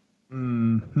Trailbreaker.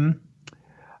 Mm-hmm.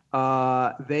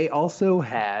 They also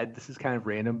had, this is kind of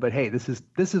random, but hey, this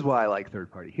is why I like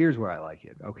third party. Here's where I like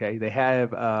it. Okay, they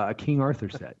have a King Arthur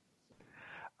set.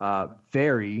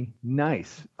 Very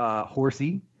nice.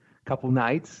 Horsey, couple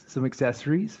knights, some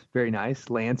accessories, very nice.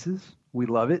 Lances, we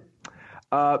love it.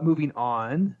 Moving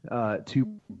on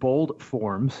to bold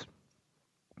forms.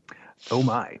 Oh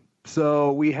my!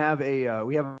 So we have a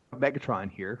Megatron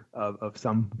here of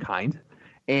some kind,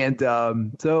 and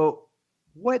so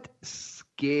what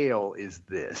scale is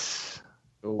this?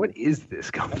 Ooh. What is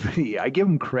this company? I give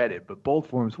them credit, but bold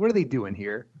forms, what are they doing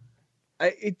here?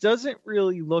 It doesn't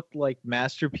really look like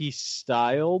Masterpiece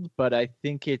styled, but I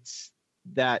think it's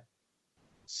that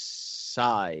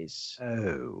size.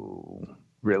 Oh,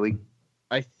 really?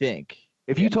 I think.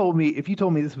 If you told me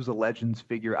this was a Legends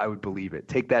figure, I would believe it.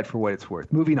 Take that for what it's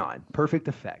worth. Moving on. Perfect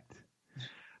Effect.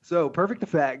 So Perfect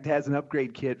Effect has an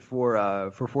upgrade kit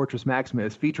for Fortress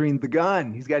Maximus featuring the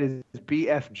gun. He's got his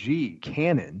BFG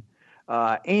cannon,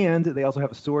 and they also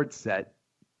have a sword set,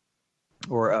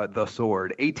 or the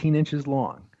sword, 18 inches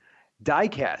long.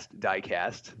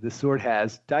 Diecast. This sword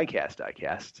has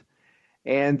diecast.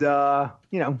 And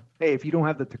hey, if you don't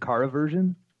have the Takara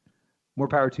version, more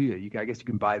power to you. I guess you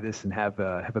can buy this and have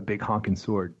a big honking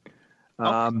sword.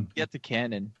 Get the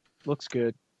cannon. Looks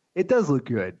good. It does look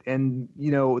good, and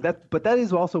but that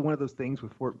is also one of those things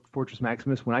with Fortress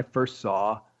Maximus. When I first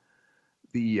saw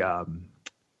the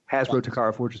Hasbro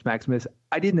Takara Fortress Maximus,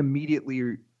 I didn't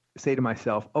immediately say to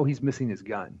myself, "Oh, he's missing his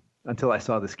gun," until I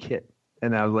saw this kit,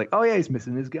 and I was like, "Oh yeah, he's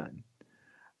missing his gun."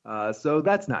 So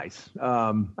that's nice.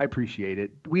 I appreciate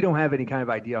it. We don't have any kind of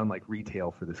idea on like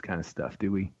retail for this kind of stuff,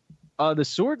 do we? The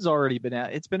sword's already been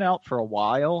out. It's been out for a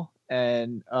while,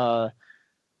 and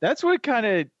that's what kind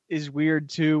of is weird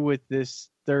too with this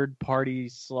third-party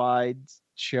slides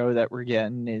show that we're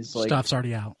getting is like stuff's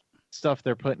already out. Stuff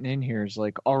they're putting in here is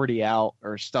like already out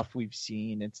or stuff we've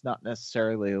seen. It's not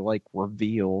necessarily like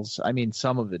reveals. I mean,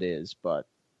 some of it is, but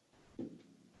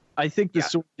I think the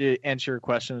sword, to answer your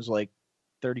question, was like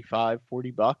 $35,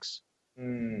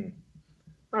 $40.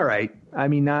 All right. I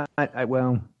mean, not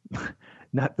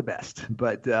the best,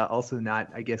 but also not,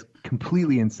 I guess,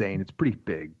 completely insane. It's pretty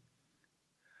big.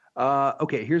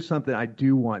 Okay, here's something I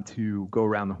do want to go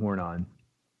around the horn on.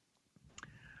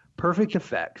 Perfect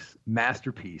Effects,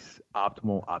 Masterpiece,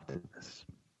 Optimal Optimus.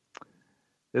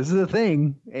 This is a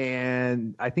thing,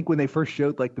 and I think when they first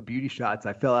showed like the beauty shots,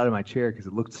 I fell out of my chair because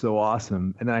it looked so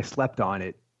awesome, and then I slept on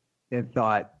it and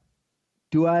thought,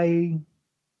 do I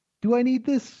need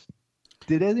this?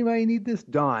 Did anybody need this?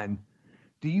 Dawn,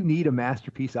 Do you need a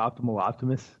Masterpiece Optimal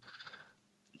Optimus?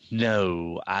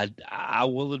 No, I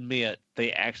will admit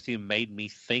they actually made me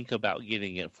think about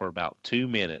getting it for about 2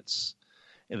 minutes,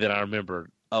 and then I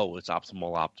remembered, oh, it's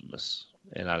Optimal Optimus,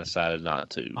 and I decided not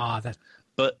to.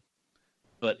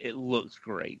 But it looks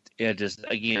great. It just,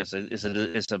 again,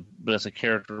 it's a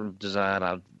character design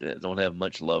I don't have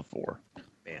much love for.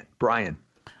 Man, Brian.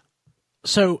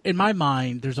 So in my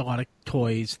mind, there's a lot of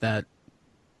toys that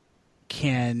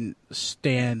can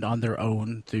stand on their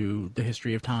own through the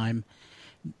history of time,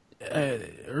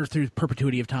 or through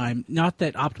perpetuity of time. Not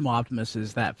that Optimal Optimus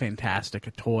is that fantastic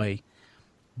a toy,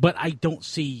 but I don't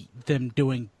see them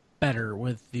doing better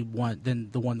with the one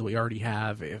that we already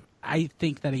have. I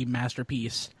think that a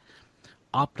Masterpiece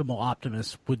Optimal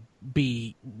Optimus would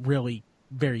be really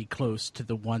very close to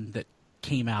the one that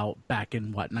came out back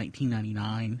in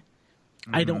 1999.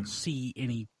 Mm-hmm. I don't see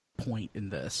any point in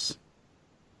this.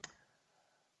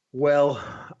 Well,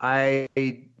 I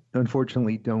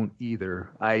unfortunately don't either.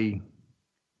 I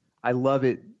love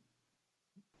it,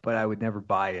 but I would never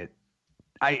buy it.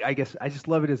 I guess I just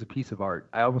love it as a piece of art.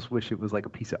 I almost wish it was like a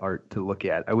piece of art to look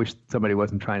at. I wish somebody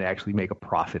wasn't trying to actually make a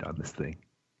profit on this thing.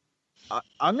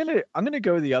 I'm gonna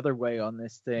go the other way on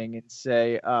this thing and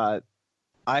say I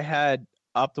had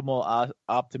Optimal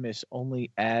Optimus only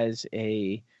as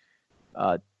a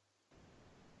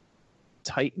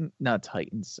Titan, not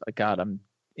Titans. God, I'm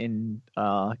in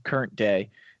current day.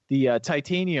 The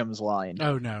Titanium's line.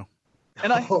 Oh no!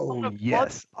 And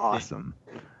yes, awesome.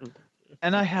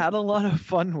 And I had a lot of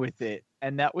fun with it,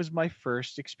 and that was my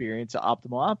first experience of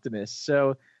Optimal Optimus.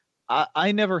 So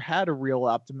I never had a real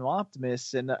Optimal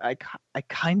Optimus, and I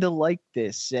kind of like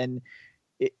this. And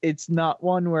it's not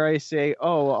one where I say,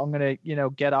 oh, I'm going to,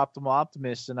 get Optimal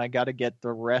Optimus, and I got to get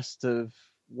the rest of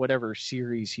whatever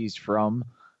series he's from.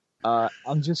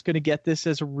 I'm just going to get this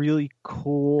as a really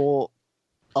cool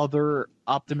other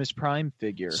Optimus Prime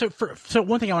figure. So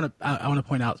one thing I want to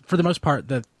point out, for the most part,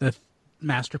 the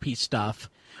Masterpiece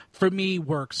stuff for me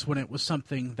works when it was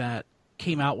something that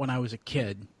came out when I was a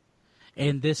kid,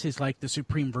 and this is like the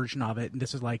supreme version of it, and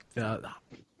this is like the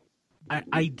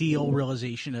ideal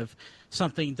realization of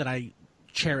something that I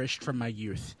cherished from my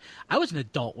youth. I was an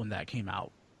adult when that came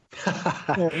out,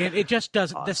 and it just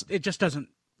doesn't. Awesome. It just doesn't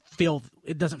feel.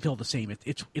 It doesn't feel the same.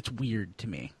 It's weird to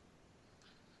me.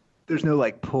 There's no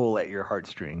like pull at your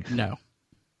heartstrings. No.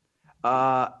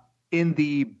 In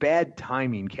the bad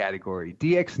timing category,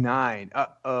 DX9,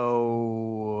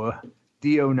 D09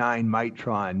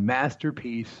 Mitron,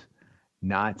 Masterpiece,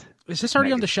 not. Is this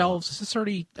already Megatron. on the shelves? Is this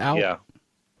already out?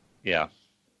 Yeah.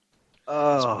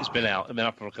 Oh, it's been out. It's been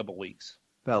out for a couple of weeks.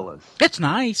 Fellas. It's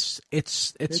nice.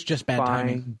 It's just bad fine.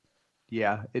 timing.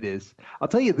 Yeah, it is. I'll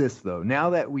tell you this, though.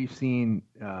 Now that we've seen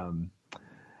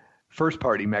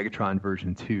first-party Megatron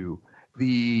version 2,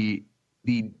 the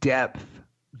depth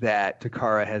that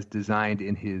Takara has designed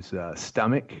in his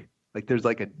stomach, like there's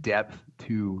like a depth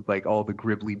to like all the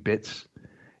gribbly bits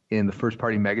in the first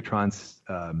party Megatron's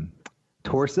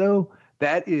torso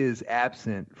that is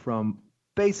absent from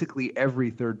basically every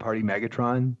third party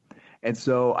Megatron. And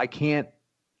so I can't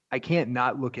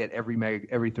not look at every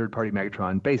third party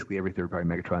Megatron, basically every third party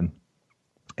Megatron,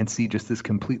 and see just this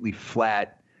completely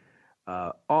flat,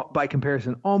 by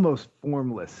comparison, almost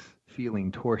formless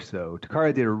feeling torso.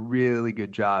 Takara did a really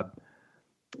good job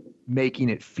making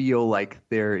it feel like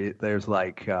there's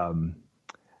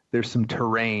some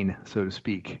terrain, so to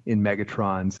speak, in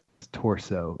Megatron's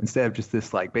torso instead of just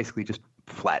this like basically just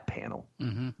flat panel.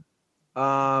 Mm-hmm.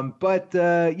 But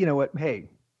you know what? Hey,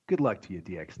 good luck to you,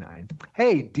 DX9.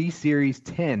 Hey, D Series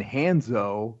 10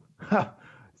 Hanzo.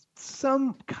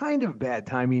 Some kind of bad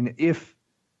timing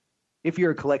if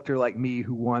you're a collector like me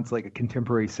who wants like a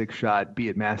contemporary 6-shot, be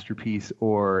it Masterpiece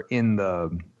or in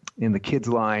the kids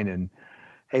line, and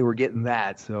hey, we're getting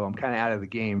that, so I'm kind of out of the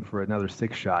game for another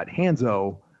 6-shot.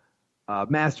 Hanzo,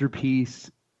 Masterpiece,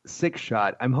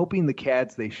 6-shot. I'm hoping the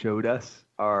CADs they showed us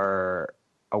are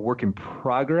a work in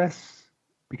progress,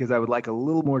 because I would like a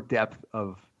little more depth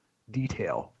of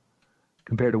detail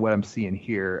compared to what I'm seeing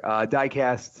here.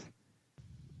 Diecast,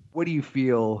 what do you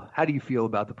feel? How do you feel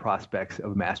about the prospects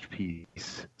of a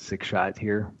Masterpiece 6-shot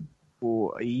here?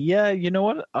 Well, yeah, you know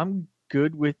what? I'm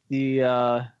good with the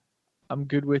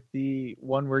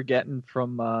one we're getting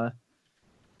from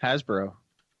Hasbro.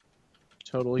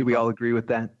 Totally. Do we all agree with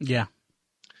that? Yeah.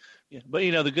 Yeah, but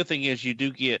the good thing is you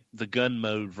do get the gun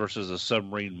mode versus a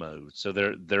submarine mode, so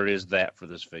there is that for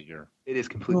this figure. It is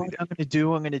completely different.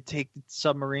 I'm going to take the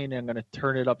submarine and I'm going to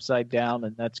turn it upside down,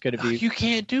 and that's going to be. You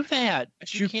can't do that.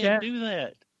 You can't do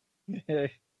that.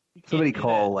 Somebody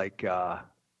call like John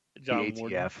the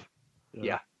ATF.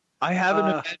 Yeah. I have an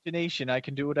imagination. I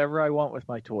can do whatever I want with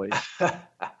my toys.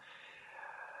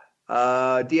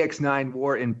 DX9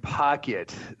 War in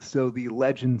Pocket. So the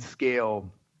Legend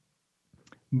scale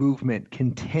movement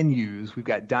continues. We've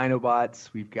got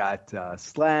Dinobots, we've got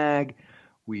Slag,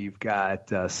 we've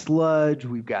got Sludge,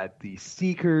 we've got the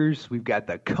Seekers, we've got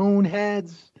the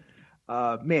Coneheads.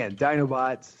 Man,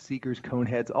 Dinobots, Seekers,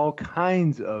 Coneheads, all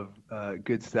kinds of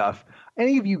good stuff.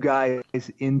 Any of you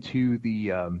guys into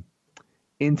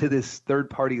this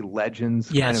third-party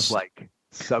Legends kind of like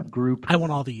subgroup? I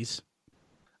want all these.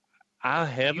 I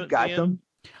haven't. You got them?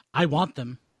 I want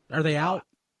them. Are they out?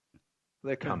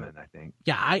 They're coming, I think.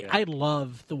 Yeah, I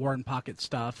love the War and Pocket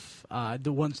stuff.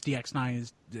 The ones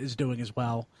DX9 is doing as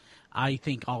well. I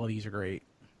think all of these are great.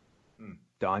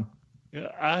 Don? Yeah,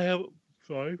 I have.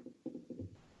 Sorry.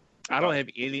 I don't have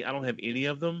any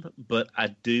of them, but I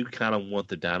do kind of want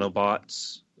the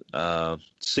Dinobots.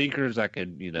 Seekers, I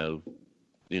can,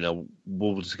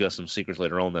 we'll discuss some Seekers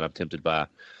later on that I'm tempted by.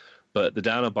 But the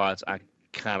Dinobots, I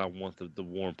kind of want the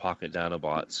Warm Pocket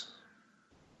Dinobots.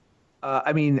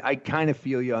 I mean, I kind of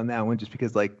feel you on that one, just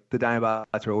because like the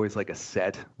Dinobots are always like a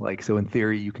set. Like, so in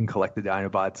theory, you can collect the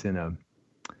Dinobots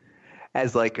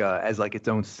as its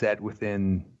own set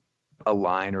within a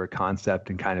line or a concept,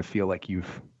 and kind of feel like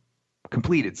you've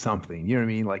completed something. You know what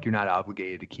I mean? Like you're not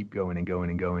obligated to keep going and going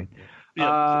and going.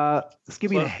 Yeah.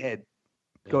 Skipping ahead.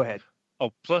 Go ahead.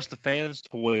 Oh, plus the fans'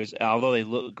 toys, although they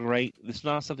look great, it's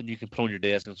not something you can put on your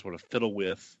desk and sort of fiddle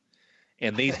with.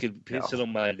 And these could sit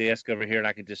on my desk over here, and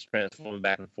I could just transform them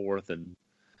back and forth and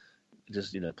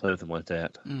just play with them like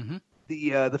that. Mm-hmm.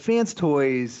 The fans'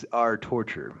 toys are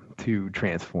torture to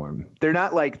transform. They're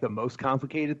not like the most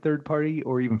complicated third party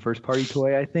or even first party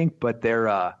toy, I think, but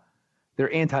they're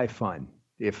anti-fun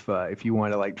if you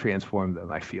want to like transform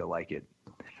them. I feel like it.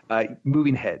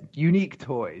 Moving ahead, unique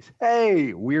toys.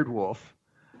 Hey, Weird Wolf,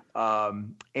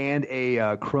 and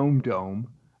a Chrome Dome.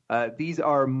 These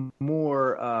are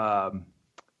more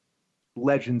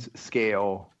Legends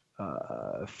scale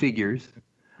figures.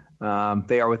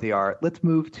 They are what they are. Let's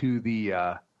move to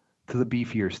the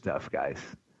beefier stuff, guys.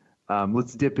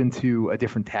 Let's dip into a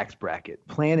different tax bracket.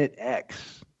 Planet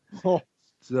X. Oh.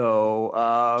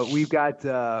 So we've got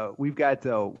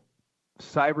Cybertronian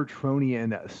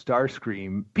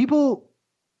Starscream. People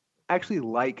actually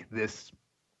like this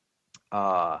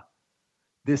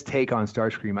take on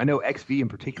Starscream. I know XV in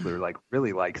particular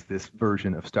really likes this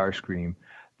version of Starscream.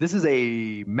 This is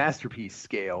a masterpiece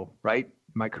scale, right?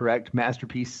 Am I correct?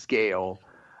 Masterpiece scale,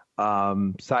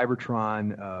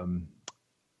 Cybertron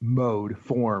mode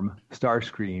form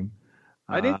Starscream.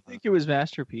 I didn't think it was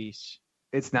masterpiece.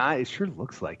 It's not. It sure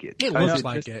looks like it. It looks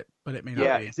like it, but it may not be.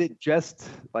 Yeah, is it just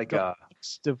like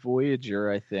It's the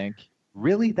Voyager, I think.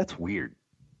 Really? That's weird.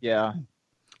 Yeah.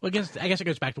 Well, I guess it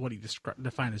goes back to what he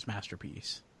defined as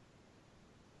masterpiece.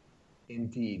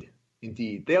 Indeed.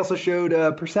 They also showed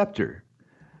Perceptor.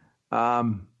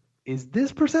 Is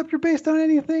this Perceptor based on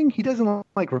anything? He doesn't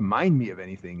remind me of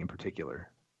anything in particular.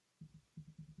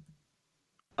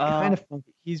 Kind of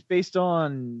funky. He's based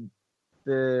on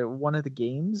one of the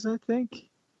games, I think.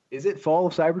 Is it Fall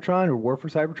of Cybertron or War for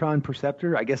Cybertron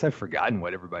Perceptor? I guess I've forgotten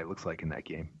what everybody looks like in that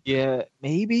game. Yeah,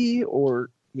 maybe, or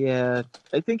yeah,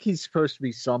 I think he's supposed to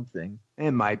be something.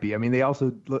 It might be. I mean, they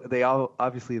all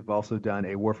obviously have also done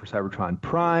a War for Cybertron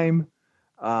Prime.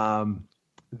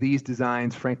 These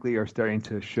designs, frankly, are starting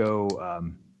to show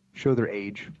their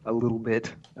age a little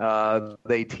bit.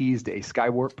 They teased a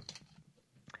Skywarp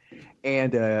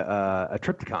and a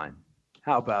Trypticon.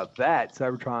 How about that?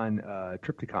 Cybertron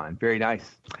Trypticon. Very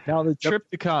nice. Now, the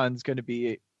Trypticon's going to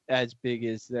be as big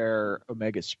as their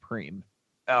Omega Supreme.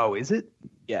 Oh, is it?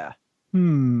 Yeah. I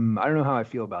don't know how I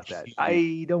feel about that.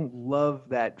 I don't love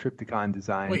that Trypticon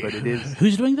design, but it is.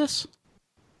 Who's doing this?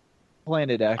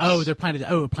 Planet X. Oh, they're Planet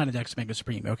X Omega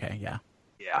Supreme. Okay, yeah.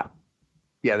 Yeah,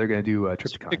 they're going to do Trypticon.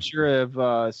 It's a picture of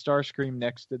Starscream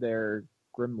next to their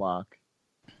Grimlock.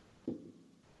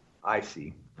 I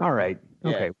see. All right.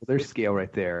 Okay. Yeah. Well, there's scale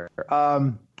right there.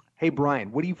 Hey,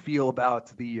 Brian, what do you feel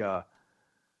about the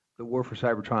War for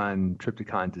Cybertron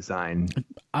Trypticon design?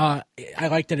 I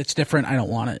like that it's different. I don't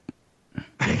want it.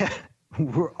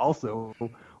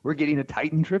 We're getting a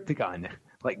Titan Trypticon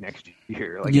next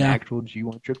year, an actual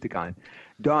G1 Trypticon.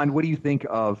 Don, what do you think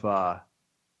of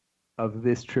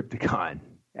this Trypticon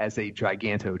as a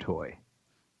Giganto toy?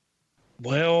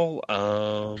 Well,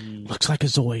 looks like a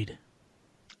Zoid.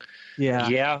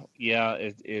 Yeah.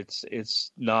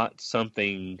 It's not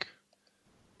something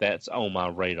that's on my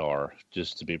radar,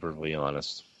 just to be perfectly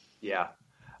honest. Yeah.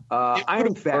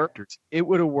 It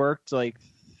would have worked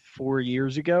 4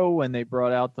 years ago when they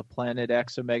brought out the Planet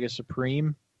X Omega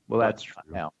Supreme. Well, that's true.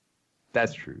 Now.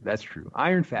 That's true.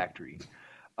 Iron Factory.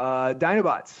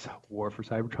 Dinobots. War for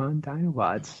Cybertron.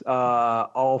 Dinobots.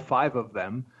 All 5 of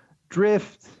them.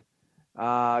 Drift.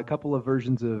 A couple of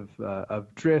versions of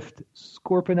Drift.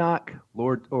 Scorponok.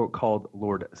 Called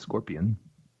Lord Scorpion.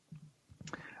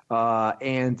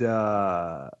 And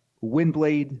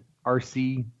Windblade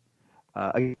RC.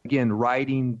 Again,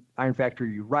 Iron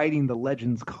Factory riding the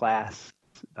Legends class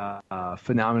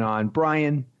phenomenon.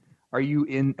 Brian, are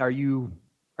you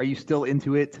still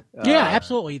into it? Yeah,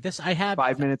 absolutely. I have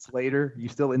 5 minutes later. You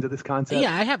still into this concept?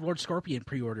 Yeah, I have Lord Scorpion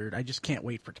pre-ordered. I just can't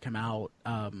wait for it to come out.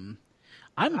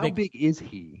 How big is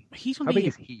he? How big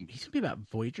is he? He's gonna be about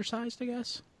Voyager sized, I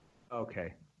guess.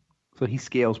 Okay, so he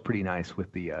scales pretty nice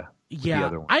with the the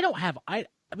other one.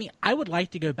 I mean, I would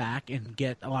like to go back and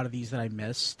get a lot of these that I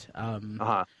missed.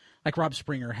 Like Rob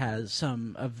Springer has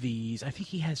some of these. I think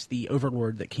he has the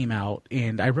Overlord that came out,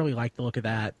 and I really like the look of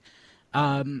that.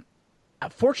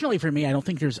 Fortunately for me, I don't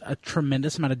think there's a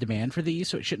tremendous amount of demand for these,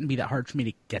 so it shouldn't be that hard for me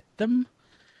to get them.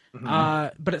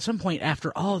 Mm-hmm. But at some point,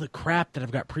 after all the crap that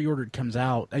I've got pre-ordered comes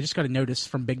out, I just got a notice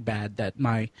from Big Bad that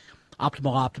my my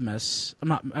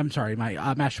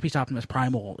Masterpiece Optimus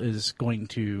Primal is going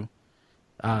to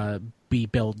be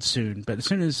built soon. But as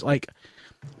soon as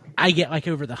I get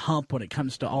over the hump when it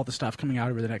comes to all the stuff coming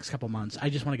out over the next couple months, I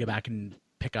just want to go back and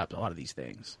pick up a lot of these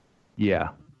things. Yeah,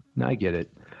 no, I get it.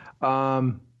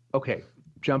 Okay,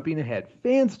 jumping ahead.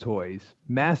 Fans Toys,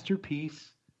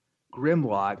 Masterpiece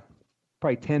Grimlock,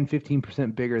 probably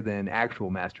 10-15% bigger than actual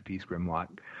Masterpiece Grimlock.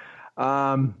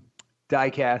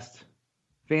 Diecast,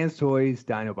 Fans Toys,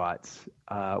 Dinobots.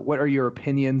 What are your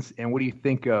opinions, and what do you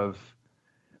think of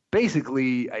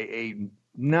basically a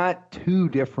not too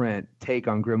different take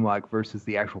on Grimlock versus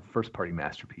the actual first-party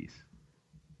Masterpiece?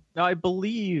 Now, I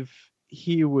believe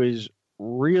he was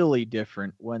really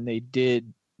different when they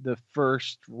did the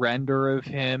first render of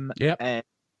him. Yep. And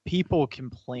people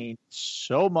complained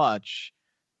so much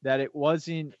that it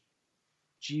wasn't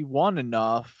G1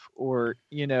 enough, or,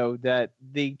 that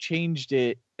they changed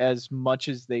it as much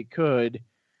as they could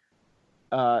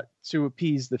to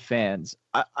appease the fans.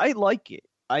 I like it.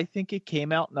 I think it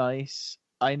came out nice.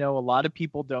 I know a lot of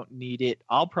people don't need it.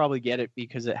 I'll probably get it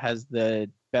because it has the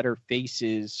better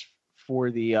faces for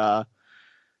the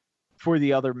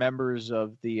other members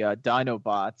of the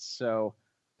Dinobots. So,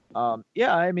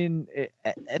 I mean,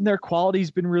 and their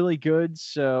quality's been really good.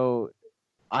 So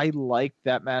I like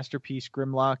that Masterpiece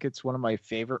Grimlock. It's one of my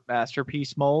favorite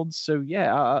Masterpiece molds. So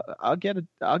yeah, I'll get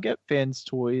Fans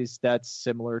Toys that's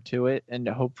similar to it, and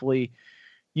hopefully,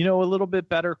 a little bit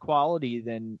better quality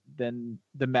than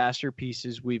the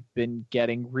Masterpieces we've been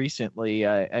getting recently.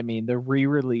 I mean, the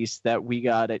re-release that we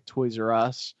got at Toys R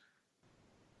Us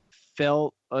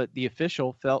felt the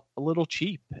official felt a little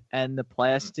cheap, and the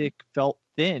plastic felt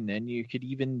thin, and you could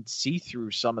even see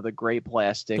through some of the gray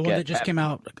plastic. The one that just came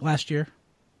out last year.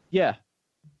 Yeah.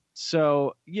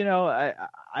 So,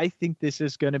 I think this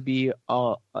is going to be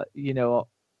a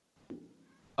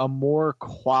more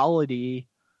quality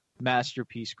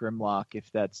Masterpiece Grimlock, if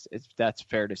that's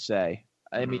fair to say.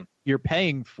 I mean, you're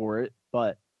paying for it,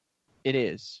 but it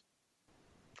is.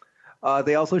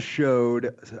 They also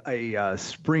showed a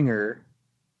Springer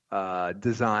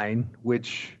design,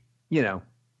 which,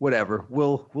 whatever.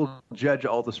 We'll judge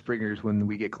all the Springers when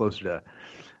we get closer to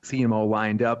seeing them all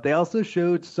lined up. They also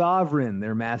showed Sovereign,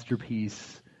 their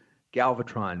Masterpiece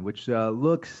Galvatron, which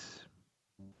looks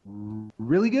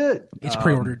really good. It's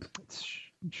pre-ordered. It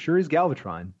sure is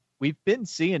Galvatron. We've been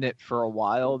seeing it for a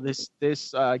while. This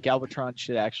Galvatron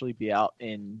should actually be out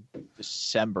in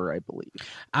December, I believe.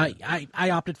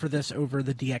 I opted for this over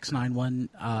the DX9 one.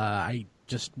 I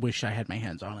just wish I had my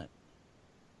hands on it.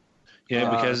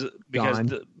 Yeah, because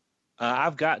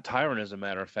I've got Tyrant, as a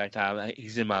matter of fact.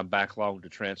 He's in my backlog to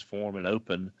transform and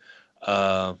open.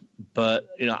 But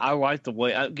I like the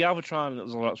way Galvatron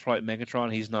is like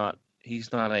Megatron. He's not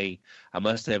a I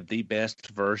must have the best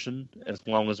version, as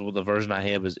long as the version I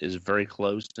have is very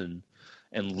close and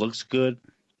looks good.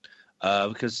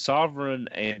 Because Sovereign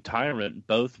and Tyrant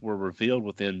both were revealed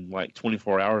within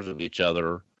 24 hours of each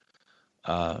other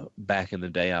back in the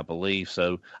day, I believe.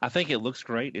 So I think it looks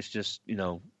great. It's just,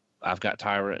 I've got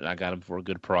Tyrant and I got him for a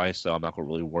good price, so I'm not going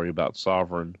to really worry about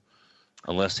Sovereign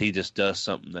unless he just does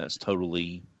something that's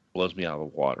totally blows me out of the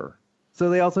water. So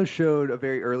they also showed a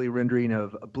very early rendering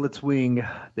of Blitzwing.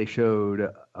 They showed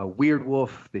a Weird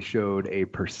Wolf. They showed a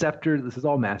Perceptor. This is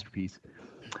all Masterpiece.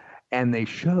 And they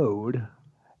showed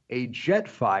a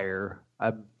Jetfire,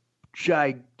 a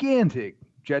gigantic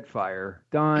Jetfire.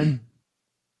 Don,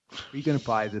 are you going to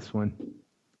buy this one?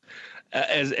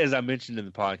 as I mentioned in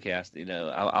the podcast,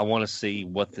 I want to see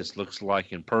what this looks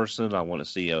like in person. I want to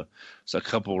see a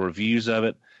couple of reviews of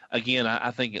it. Again,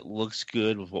 I think it looks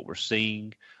good with what we're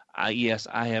seeing. Yes,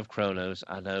 I have Kronos.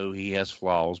 I know he has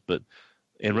flaws, but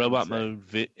in robot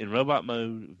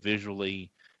mode,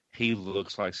 visually, he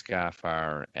looks like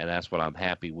Skyfire, and that's what I'm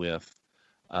happy with.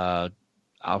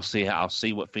 I'll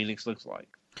see what Phoenix looks like,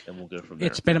 and we'll go from there.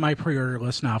 It's been in my pre-order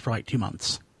list now for like 2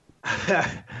 months.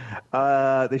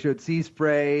 They showed Sea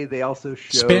Spray. They also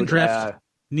showed Spindrift.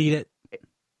 Need it.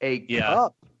 A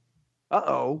cup.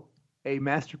 A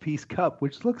Masterpiece cup,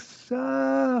 which looks he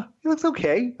looks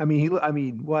okay. I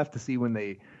mean, we'll have to see when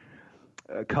they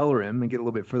color him and get a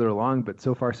little bit further along. But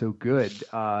so far, so good.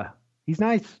 He's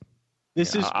nice.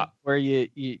 This is where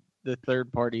you the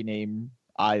third party name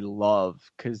I love,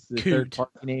 because the third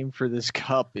party name for this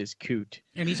cup is Coot,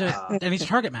 and he's a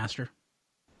Target Master.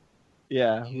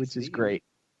 Yeah, which is great.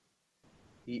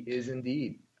 He is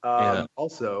indeed.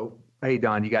 Also, hey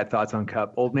Don, you got thoughts on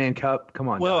Cup? Old Man Cup? Come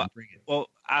on, Don, bring it. Well,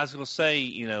 I was going to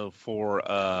say,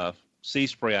 for Sea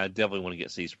Spray, I definitely want to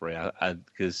get Sea Spray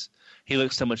because he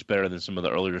looks so much better than some of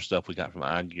the earlier stuff we got from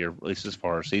iGear, at least as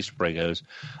far as Sea Spray goes.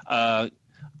 I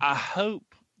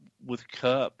hope with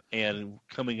Cup and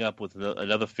coming up with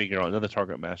another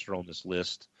Target Master on this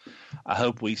list, I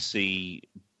hope we see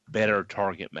better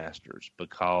Target Masters,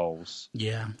 because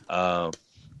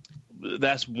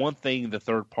that's one thing the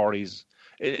third parties.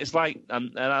 It's like,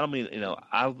 and I don't mean,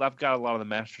 I've got a lot of the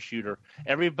Master Shooter.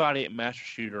 Everybody at Master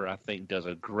Shooter, I think, does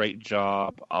a great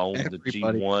job on the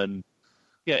G1.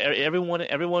 Yeah,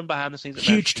 everyone behind the scenes at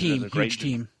huge Master Shooter does a great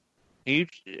team.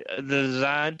 Huge. The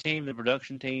design team, the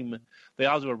production team, they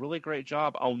all do a really great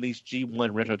job on these G1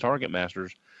 Retro Target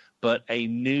Masters. But a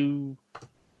new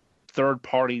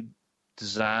third-party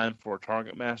design for a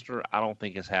Target Master, I don't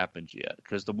think has happened yet.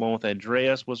 Because the one with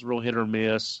Andreas was real hit or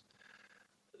miss.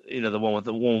 The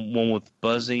one with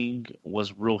Buzzing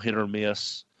was real hit or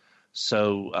miss.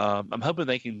 So I'm hoping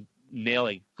they can nail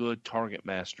a good Target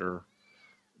Master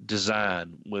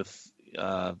design with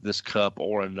this cup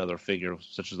or another figure,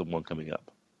 such as the one coming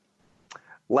up.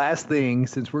 Last thing,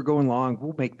 since we're going long,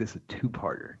 we'll make this a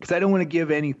two-parter, because I don't want to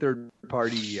give any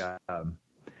third-party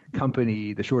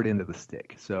company the short end of the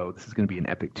stick. So this is going to be an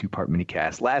epic two-part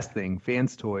mini-cast. Last thing,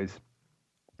 Fans Toys,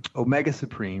 Omega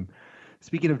Supreme.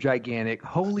 Speaking of gigantic,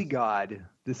 holy God,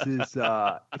 this is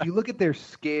if you look at their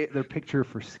picture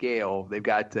for scale, they've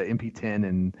got MP10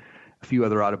 and a few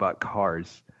other Autobot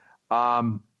cars.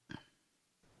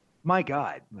 My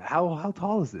God, how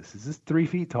tall is this? Is this 3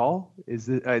 feet tall? Is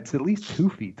it? It's at least 2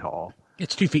 feet tall.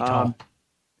 It's 2 feet tall.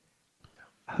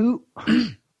 Who?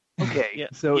 Okay,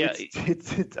 it's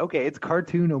okay. It's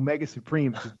cartoon Omega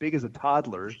Supreme. It's as big as a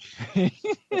toddler.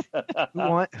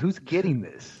 Who's getting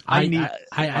this?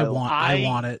 I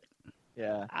want it.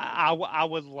 Yeah, I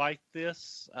would like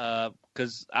this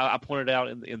because I pointed out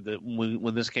in the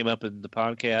when this came up in the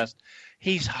podcast,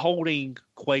 he's holding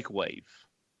Quake Wave.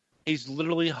 He's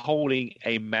literally holding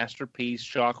a Masterpiece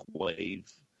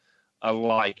Shockwave,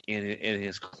 alike in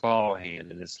his claw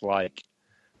hand, and it's like,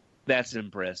 that's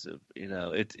impressive. He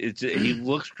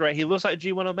looks great. He looks like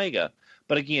G1 Omega,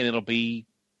 but again, it'll be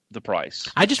the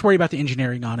price. I just worry about the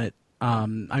engineering on it. I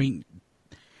mean,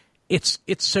 it's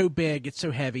so big, it's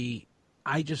so heavy.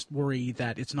 I just worry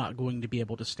that it's not going to be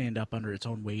able to stand up under its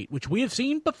own weight, which we have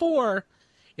seen before.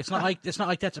 It's not like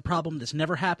that's a problem that's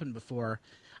never happened before.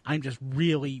 I'm just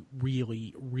really,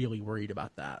 really, really worried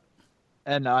about that.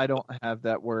 And I don't have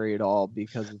that worry at all,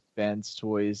 because of Fans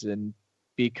Toys and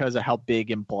because of how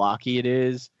big and blocky it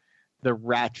is. The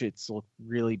ratchets look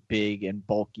really big and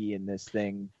bulky in this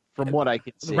thing, from what I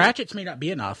can see. The ratchets may not be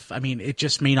enough. I mean, it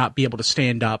just may not be able to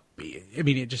stand up. I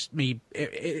mean, it just may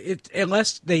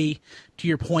unless they, to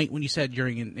your point when you said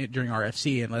during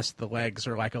RFC, unless the legs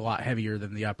are like a lot heavier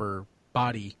than the upper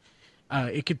body,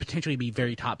 it could potentially be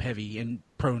very top heavy and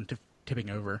prone to tipping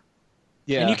over.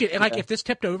 Yeah, and you could if this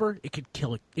tipped over, it could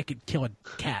kill a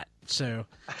cat. So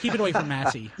keep it away from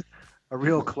Massey. A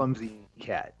real clumsy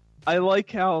cat. I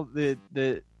like how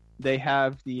they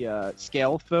have the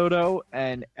scale photo,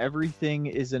 and everything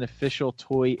is an official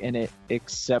toy in it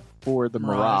except for the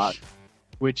Mirage,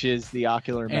 which is the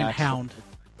Ocular and Max. Hound. I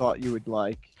thought you would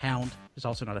like. Hound is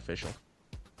also not official.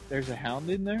 There's a Hound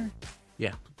in there?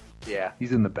 Yeah. Yeah,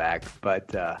 he's in the back,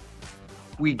 but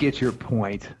we get your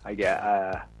point. I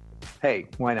get. Hey,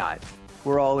 why not?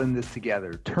 We're all in this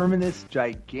together. Terminus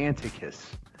Giganticus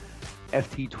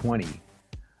FT20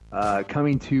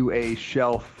 coming to a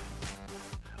shelf.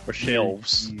 Or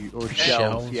shelves.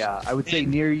 Shelves, yeah. I would say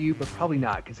near you, but probably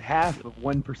not, because half of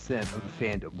 1% of the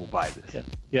fandom will buy this.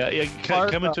 Yeah.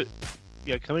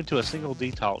 coming to a single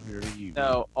detail near you.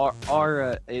 No,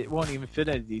 our it won't even fit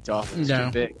in a detail. It's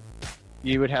too big.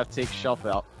 You would have to take a shelf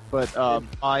out. But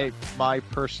my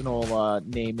personal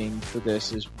naming for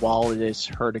this is Walidus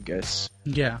hertigus.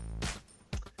 Yeah.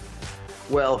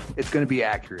 Well, it's going to be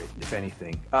accurate, if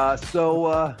anything. So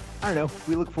I don't know.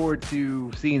 We look forward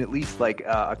to seeing at least like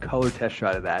a color test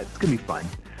shot of that. It's going to be fun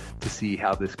to see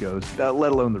how this goes,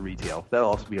 let alone the retail. That'll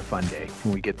also be a fun day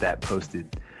when we get that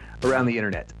posted around the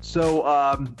internet. So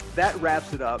that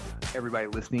wraps it up, everybody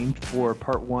listening, for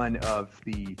part 1 of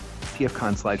the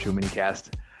TFCon slideshow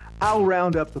minicast. I'll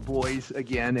round up the boys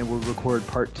again, and we'll record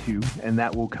part 2, and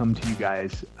that will come to you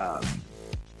guys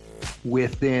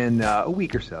within a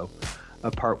week or so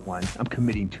of part 1. I'm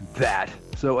committing to that.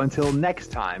 So until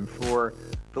next time, for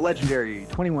the legendary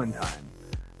 21-time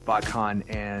BotCon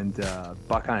and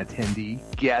BotCon attendee,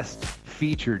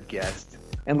 featured guest,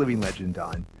 and living legend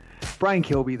Don, Brian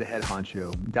Kilby, the head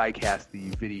honcho, Diecast,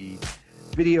 the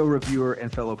video reviewer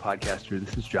and fellow podcaster.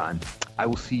 This is John. I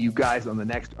will see you guys on the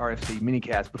next RFC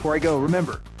minicast. Before I go,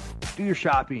 remember, do your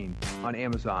shopping on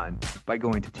Amazon by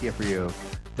going to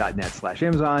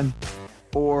tfradio.net/Amazon,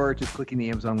 or just clicking the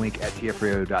Amazon link at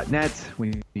tfradio.net.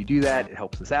 When you do that, it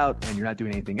helps us out, and you're not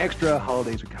doing anything extra.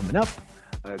 Holidays are coming up.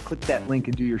 Click that link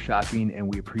and do your shopping, and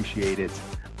we appreciate it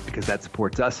because that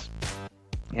supports us,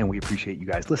 and we appreciate you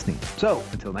guys listening. So,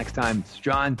 until next time, it's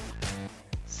John.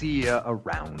 See ya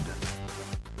around.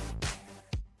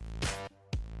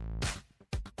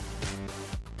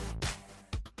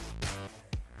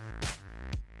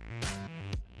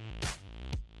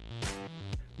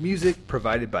 Music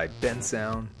provided by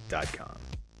bensound.com.